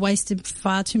 I wasted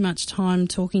far too much time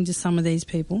talking to some of these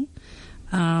people.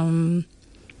 It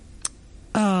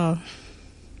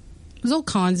was all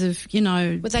kinds of, you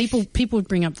know, people would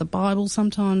bring up the Bible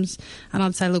sometimes, and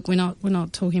I'd say, look, we're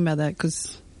not talking about that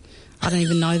because I don't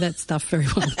even know that stuff very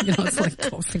well. You know, it's like,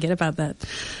 God, forget about that.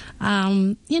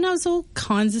 You know, it's all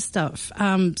kinds of stuff.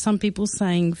 Some people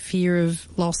saying fear of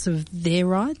loss of their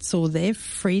rights or their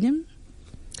freedom.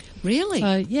 Really?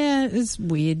 So, yeah, it's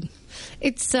weird.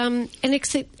 It's an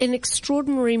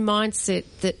extraordinary mindset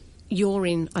that you're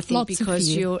in, I think, Lots of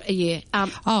because fear.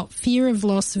 you're... Fear of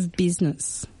loss of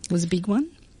business was a big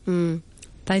one.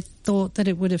 They thought that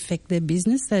it would affect their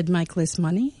business. They'd make less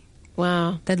money.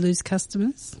 Wow. They'd lose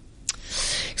customers.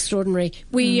 Extraordinary.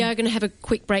 We are going to have a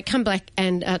quick break, come back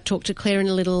and talk to Claire in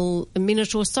a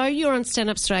minute or so. You're on Stand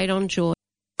Up Straight on Joy.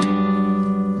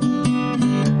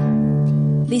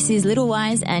 This is Little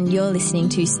Wise and you're listening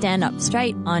to Stand Up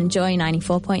Straight on Joy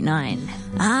 94.9.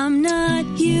 I'm not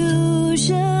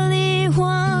usually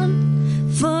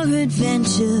one for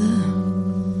adventure.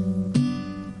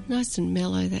 Nice and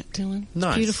mellow, that, Dylan. It's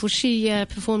Nice. beautiful. She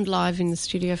performed live in the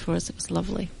studio for us. It was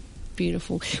lovely.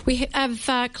 Beautiful. We have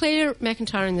Claire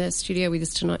McIntyre in the studio with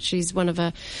us tonight. She's one of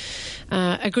a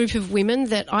group of women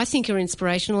that I think are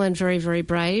inspirational and very, very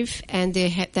brave, and they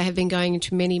have been going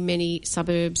into many, many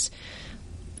suburbs,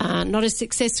 not as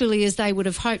successfully as they would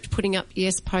have hoped, putting up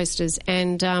yes posters.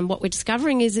 And what we're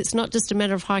discovering is it's not just a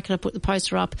matter of how can I put the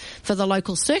poster up for the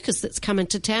local circus that's come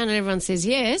into town and everyone says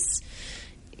yes.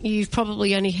 You've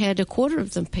probably only had a quarter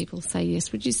of them people say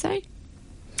yes, would you say?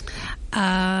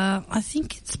 I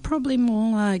think it's probably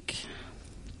more like,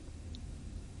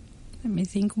 let me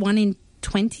think, 1 in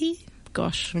 20.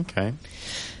 Gosh. Okay.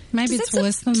 Maybe it's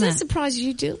worse than does that. Does that surprise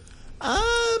you, Dill?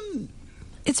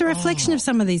 It's a reflection of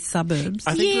some of these suburbs.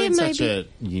 I think we're in such a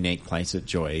unique place at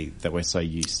Joy that we're so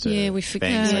used to we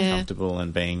being so comfortable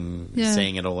and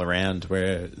seeing it all around,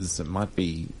 whereas it might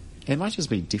just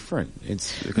be different.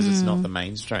 It's because it's not the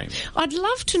mainstream. I'd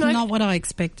love to know. Not what I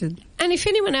expected. And if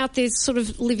anyone out there's sort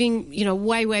of living,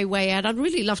 way, way, way out, I'd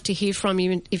really love to hear from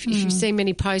you. And if you've seen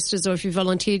many posters or if you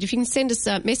volunteered, if you can send us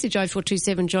a message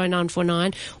 0427 Joy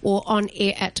 949 or on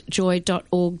air at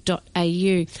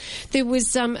joy.org.au. There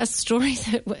was a story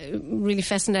that really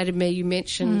fascinated me. You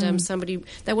mentioned somebody,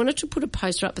 they wanted to put a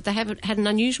poster up, but they had an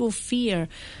unusual fear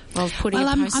of putting a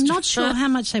poster up. I'm not sure how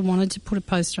much they wanted to put a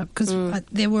poster up because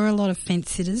there were a lot of fence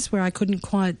sitters where I couldn't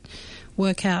quite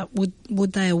work out would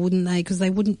they or wouldn't they, because they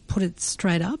wouldn't put it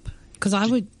straight up. Because I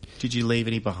would. Did you leave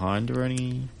any behind or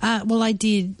any? Well, I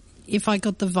did. If I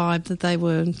got the vibe that they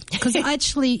were, because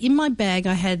actually in my bag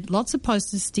I had lots of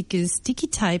posters, stickers, sticky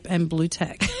tape, and blue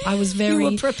tack. I was very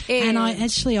You were prepared. and I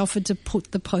actually offered to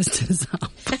put the posters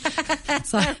up,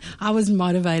 so I was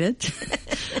motivated.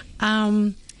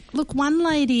 Look, one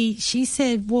lady, she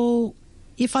said, "Well,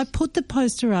 if I put the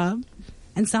poster up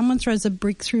and someone throws a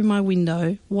brick through my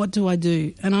window, what do I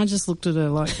do?" And I just looked at her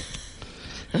like,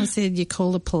 I said, "You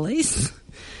call the police?"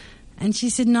 And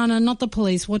she said, no, not the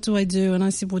police. What do I do? And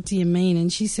I said, what do you mean?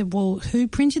 And she said, well, who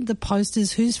printed the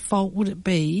posters? Whose fault would it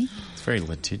be? It's very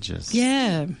litigious.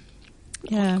 Yeah.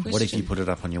 Yeah. What if you put it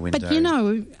up on your window? But,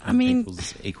 I mean...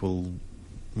 people's equal...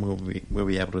 Will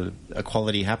be able to...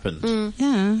 Equality happen.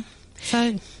 Yeah.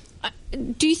 So...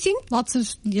 Do you think... Lots of,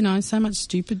 so much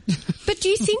stupid... But do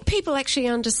you think people actually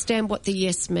understand what the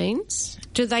yes means?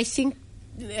 Do they think...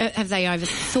 Have they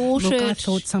overthought it? Look, I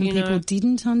thought some people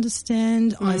didn't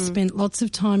understand. I spent lots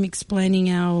of time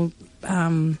explaining our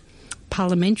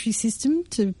parliamentary system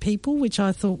to people, which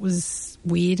I thought was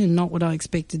weird and not what I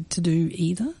expected to do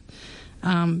either.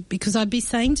 Because I'd be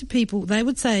saying to people, they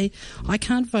would say, I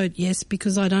can't vote yes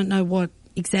because I don't know what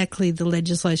exactly the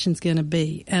legislation's going to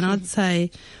be. And I'd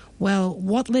say, well,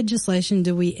 what legislation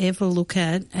do we ever look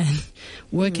at and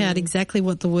work out exactly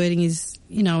what the wording is,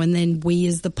 and then we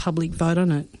as the public vote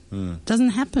on it? Doesn't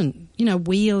happen.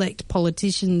 We elect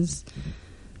politicians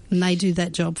and they do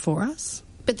that job for us.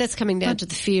 But that's coming down to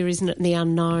the fear, isn't it, and the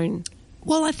unknown?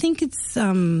 Well, I think it's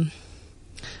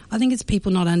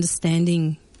people not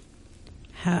understanding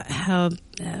how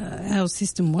our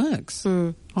system works,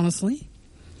 honestly.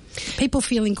 People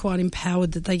feeling quite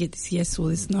empowered that they get this yes or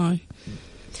this no.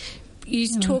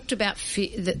 You talked about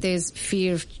that there's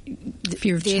fear of change.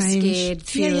 Scared,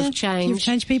 fear of change.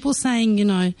 Change. People saying,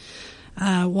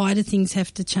 why do things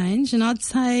have to change? And I'd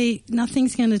say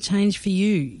nothing's going to change for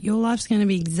you. Your life's going to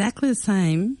be exactly the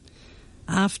same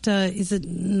after, is it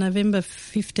November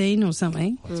 15 or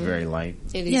something? It's very late.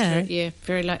 It is,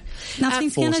 very late.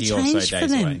 Nothing's going to change for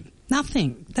them. Away.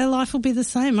 Nothing. Their life will be the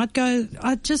same.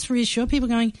 I'd just reassure people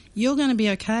going, you're going to be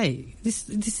okay. This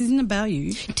isn't about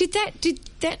you. Did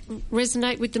that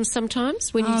resonate with them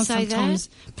sometimes when you say sometimes.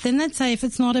 That? But then they'd say, if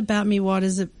it's not about me, why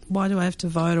do I have to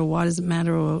vote, or why does it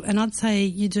matter? And I'd say,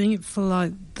 you're doing it for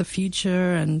like the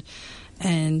future and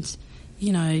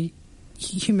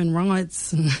human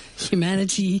rights and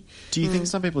humanity. Do you think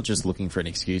some people are just looking for an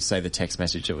excuse, say the text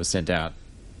message that was sent out?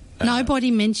 Nobody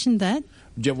mentioned that.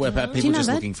 People just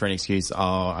looking for an excuse,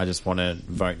 I just want to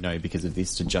vote no because of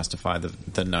this, to justify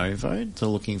the no vote, to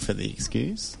looking for the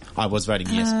excuse. I was voting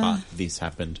yes, but this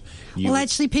happened.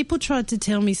 Actually, people tried to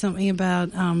tell me something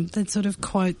about that sort of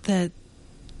quote that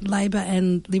Labor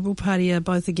and Liberal Party are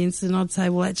both against it, and I'd say,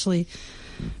 well, actually,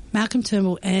 Malcolm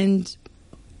Turnbull and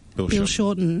Bill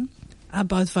Shorten are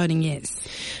both voting yes.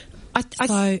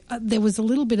 So there was a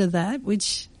little bit of that,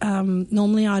 which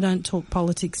normally I don't talk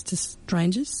politics to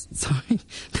strangers, so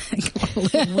that got a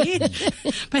little weird.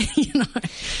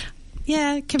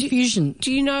 But, confusion.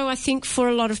 Do you know, I think for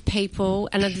a lot of people,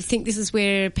 and I think this is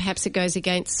where perhaps it goes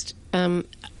against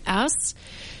us,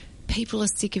 people are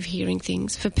sick of hearing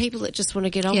things. For people that just want to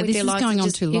get on with their lives. It's going on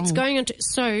too long.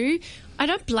 So I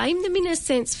don't blame them in a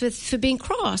sense for being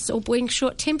cross or being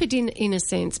short-tempered in a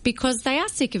sense, because they are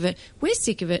sick of it. We're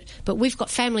sick of it, but we've got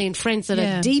family and friends that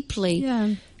are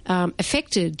deeply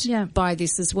affected by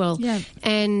this as well. Yeah.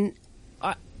 And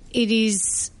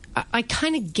I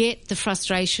kind of get the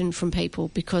frustration from people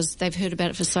because they've heard about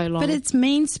it for so long. But it's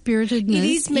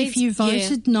mean-spiritedness if you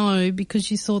voted no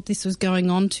because you thought this was going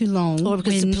on too long. Or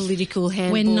because of political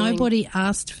handballing. When nobody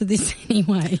asked for this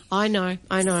anyway. I know.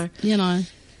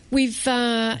 We've...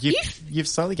 You're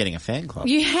slowly getting a fan club.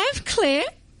 You have, Claire.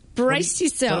 Brace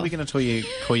yourself. What are we going to call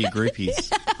you groupies?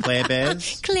 Claire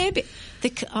Bears? Claire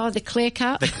the Claire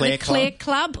Cup. The Claire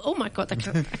Club. Oh, my God. I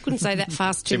couldn't say that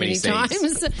fast too many C's.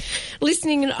 times.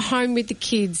 Listening at home with the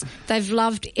kids. They've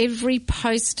loved every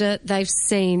poster they've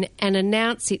seen and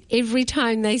announce it every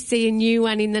time they see a new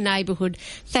one in the neighbourhood.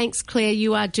 Thanks, Claire.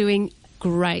 You are doing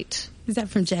great. Is that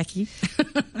from Jackie?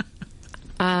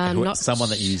 Not someone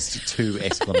that used 2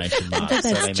 exclamation marks. That's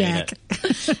so they Jack.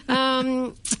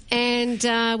 mean it.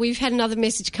 And we've had another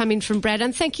message come in from Brad,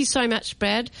 and thank you so much,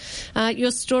 Brad.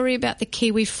 Your story about the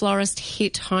Kiwi florist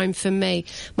hit home for me.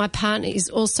 My partner is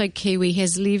also Kiwi,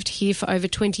 has lived here for over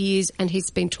 20 years, and he's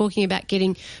been talking about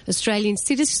getting Australian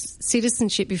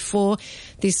citizenship before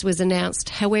this was announced.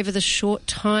 However, the short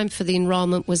time for the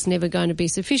enrolment was never going to be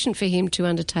sufficient for him to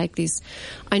undertake this.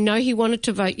 I know he wanted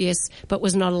to vote yes, but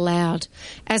was not allowed.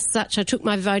 As such, I took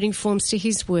my voting forms to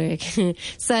his work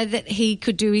so that he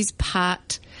could do his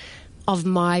part of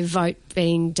my vote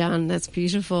being done. That's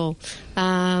beautiful.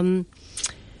 Re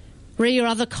your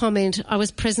other comment, I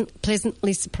was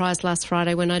pleasantly surprised last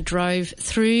Friday when I drove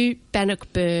through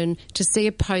Bannockburn to see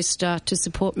a poster to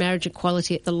support marriage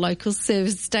equality at the local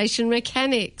service station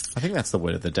mechanics. I think that's the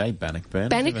word of the day, Bannockburn.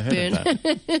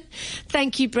 Bannockburn.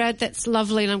 Thank you, Brad. That's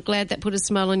lovely, and I'm glad that put a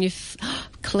smile on your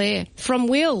Claire. From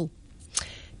Will.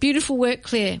 Beautiful work,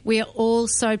 Claire. We are all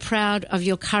so proud of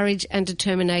your courage and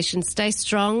determination. Stay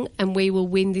strong and we will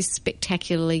win this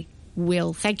spectacularly,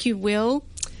 Will. Thank you, Will.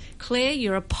 Claire,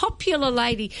 you're a popular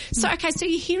lady. So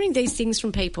you're hearing these things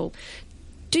from people.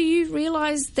 Do you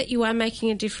realise that you are making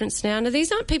a difference now? Now,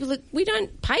 these aren't people that we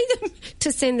don't pay them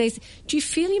to send these. Do you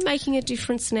feel you're making a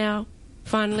difference now,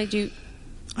 finally?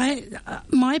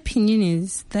 My opinion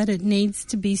is that it needs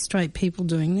to be straight people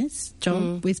doing this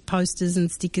job with posters and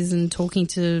stickers and talking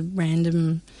to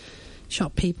random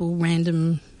shop people,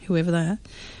 random whoever they are,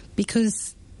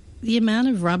 because the amount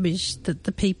of rubbish that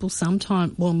the people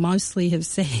mostly have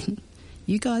said,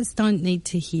 you guys don't need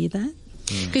to hear that.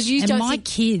 Because my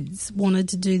kids wanted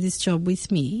to do this job with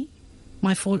me.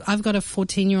 I've got a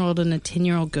 14-year-old and a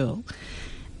 10-year-old girl,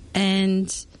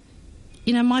 and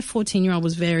my 14-year-old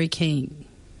was very keen.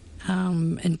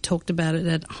 And talked about it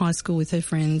at high school with her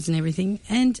friends and everything.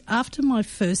 And after my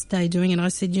first day doing it, I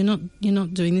said, "You're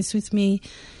not doing this with me.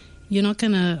 I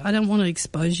don't want to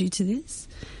expose you to this."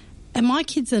 And my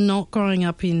kids are not growing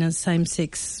up in a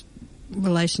same-sex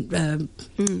rainbow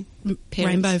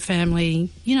family.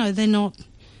 They're not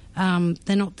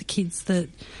the kids that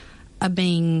are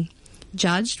being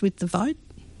judged with the vote.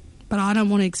 But I don't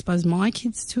want to expose my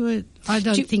kids to it. I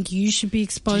don't think you should be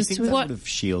exposed to it.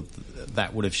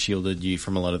 That would have shielded you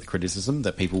from a lot of the criticism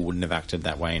that people wouldn't have acted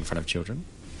that way in front of children?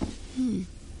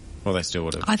 Well, they still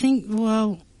would have. I think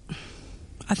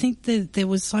that there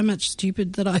was so much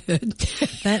stupid that I heard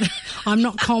that I'm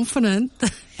not confident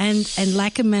and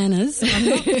lack of manners. I'm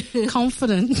not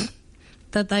confident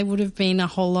that they would have been a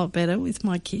whole lot better with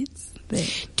my kids there.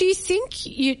 Do you think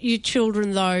your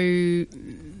children, though,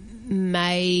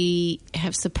 may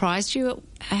have surprised you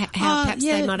at how perhaps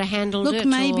they might have handled it? Look,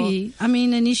 maybe. I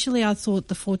mean, initially I thought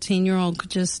the 14-year-old could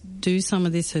just do some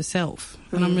of this herself,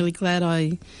 and I'm really glad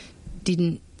I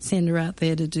didn't send her out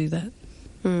there to do that.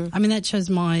 I mean, that shows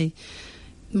my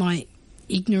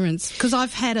ignorance, because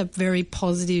I've had a very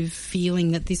positive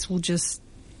feeling that this will just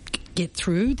get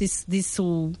through, this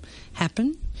will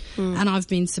happen, and I've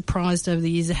been surprised over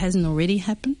the years it hasn't already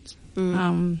happened.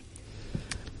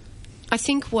 I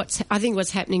think what's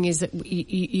happening is that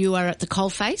you are at the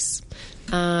coalface.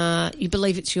 You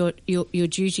believe it's your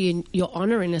duty and your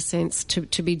honour, in a sense,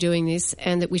 to be doing this,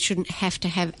 and that we shouldn't have to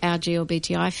have our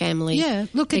GLBTI family. Yeah,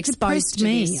 look, it depressed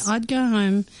me. This. I'd go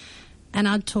home and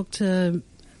I'd talk to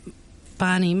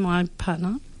Barney, my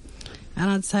partner,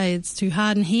 and I'd say it's too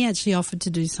hard, and he actually offered to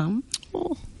do some.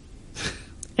 Oh.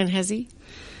 And has he?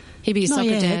 He'd be a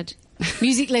soccer dad.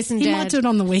 Music lesson dad. He might do it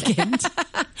on the weekend.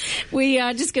 We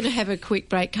are just going to have a quick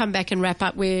break, come back and wrap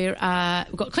up. We've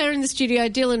got Claire in the studio,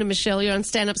 Dylan and Michelle. You're on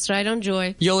Stand Up Straight on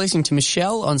Joy. You're listening to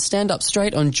Michelle on Stand Up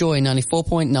Straight on Joy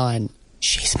 94.9.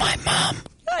 She's my mum.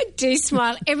 I do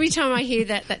smile every time I hear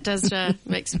that. That does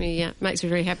makes me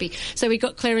very happy. So we've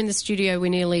got Claire in the studio. We're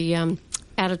nearly out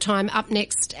of time. Up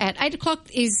next at 8 o'clock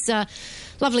is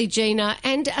lovely Gina,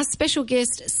 and a special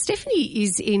guest, Stephanie,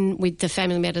 is in with the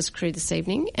Family Matters crew this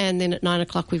evening. And then at 9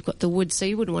 o'clock we've got The Wood, so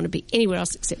you wouldn't want to be anywhere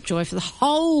else except Joy for the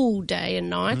whole day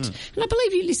and night. And I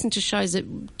believe you listen to shows at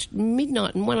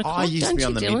midnight and 1 o'clock, I used to be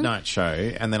on the Dylan? midnight show,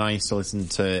 and then I used to listen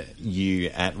to you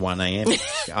at 1 a.m. Me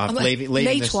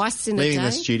twice in a day. Leaving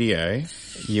the studio,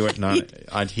 you at night,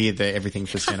 I'd hear everything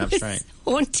for Stand Up Straight.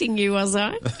 Haunting you, was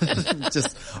I?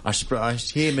 I should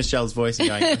hear Michelle's voice and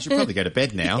going, I should probably go to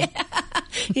bed now.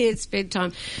 Yeah, it's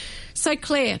bedtime. So,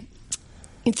 Claire,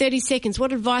 in 30 seconds,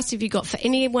 what advice have you got for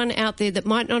anyone out there that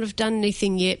might not have done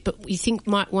anything yet but you think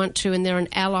might want to and they're an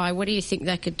ally? What do you think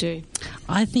they could do?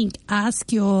 I think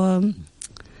ask your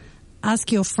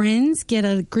friends, get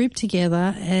a group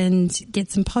together and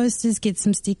get some posters, get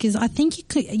some stickers. I think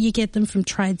you get them from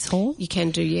Trades Hall. You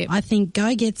can do, yeah. I think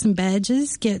go get some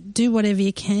badges, do whatever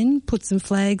you can, put some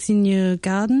flags in your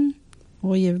garden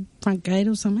or your front gate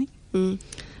or something.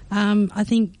 I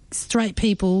think straight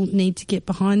people need to get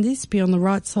behind this, be on the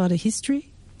right side of history.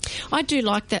 I do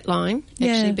like that line,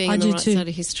 actually being on the right side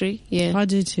of history. Yeah, I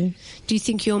do too. Do you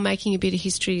think you're making a bit of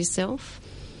history yourself?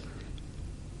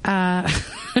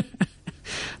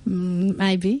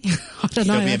 Maybe. I don't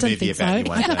know. I don't think so. I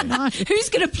don't know. Who's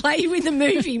going to play you in the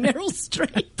movie, Meryl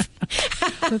Streep?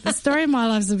 But the story of my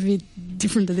life is a bit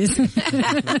different to this.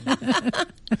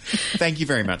 Thank you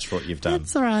very much for what you've done.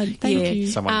 That's all right. Thank you.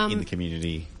 Someone in the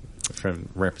community for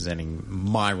representing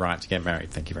my right to get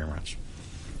married. Thank you very much.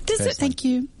 Thank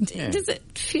you. Yeah. Does it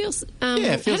feel? It feels how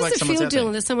does like it feel,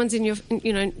 Dylan? That someone's in your,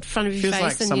 in front of your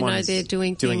face, like and they're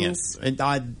doing things. It.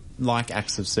 I like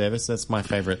acts of service. That's my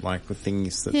favourite,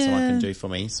 things that someone can do for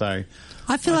me. So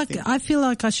I feel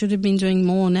like I should have been doing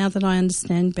more now that I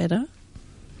understand better.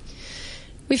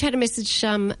 We've had a message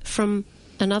from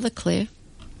another Claire.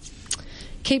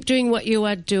 Keep doing what you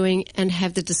are doing and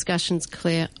have the discussions,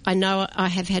 Claire. I know I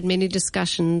have had many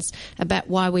discussions about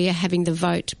why we are having the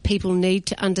vote. People need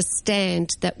to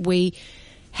understand that we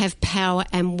have power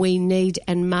and we need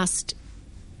and must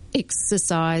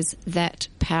exercise that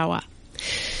power.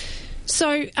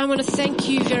 So I want to thank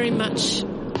you very much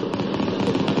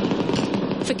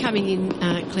for coming in,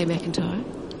 Claire McIntyre.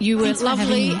 You were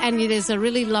lovely, and there's a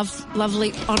really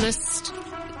lovely, honest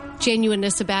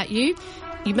genuineness about you.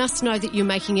 You must know that you're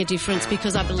making a difference,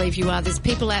 because I believe you are. There's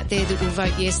people out there that will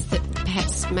vote yes that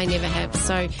perhaps may never have.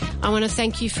 So I want to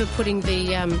thank you for putting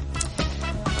the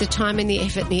time and the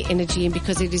effort and the energy in,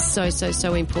 because it is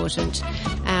so important.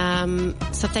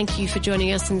 So thank you for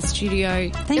joining us in the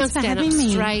studio. Thanks for having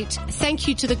me. Straight. Thank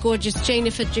you to the gorgeous Gina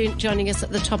for joining us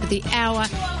at the top of the hour,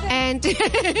 and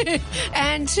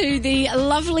and to the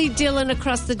lovely Dylan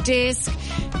across the desk.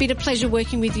 Been a pleasure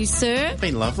working with you, sir.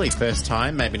 Been lovely. First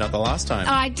time, maybe not the last time.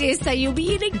 I dare say you'll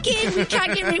be in again. We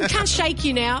can't shake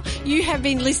you now. You have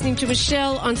been listening to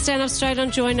Michelle on Stand Up Straight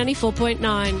on Joy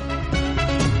 94.9.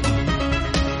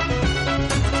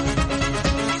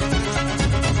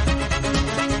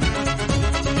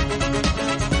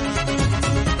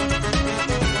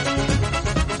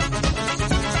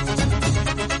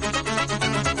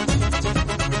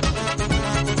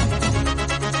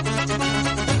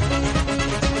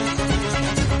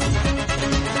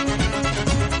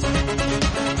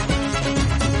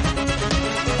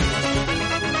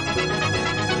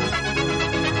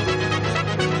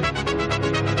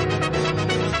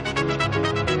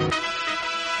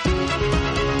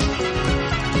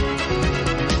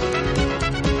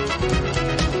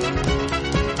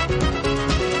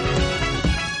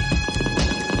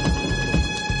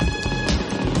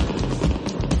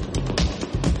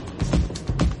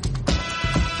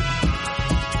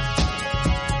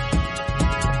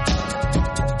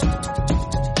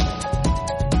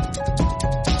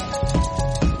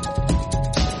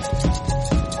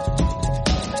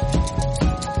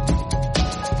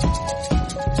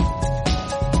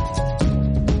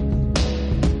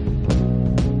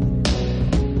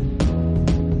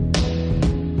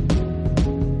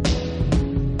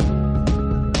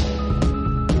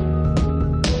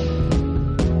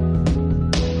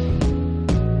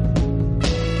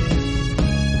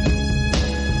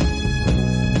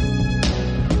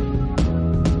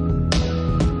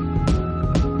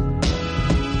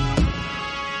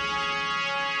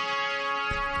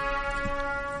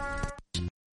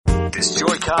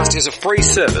 Joycast is a free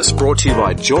service brought to you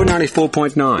by Joy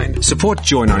 94.9. Support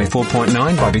Joy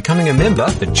 94.9 by becoming a member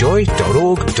at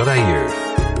joy.org.au.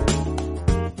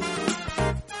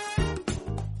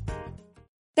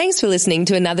 Thanks for listening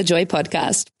to another Joy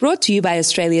podcast, brought to you by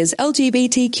Australia's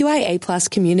LGBTQIA+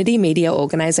 community media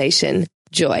organisation,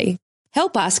 Joy.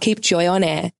 Help us keep Joy on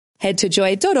air. Head to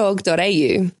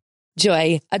joy.org.au.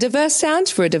 Joy, a diverse sound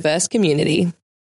for a diverse community.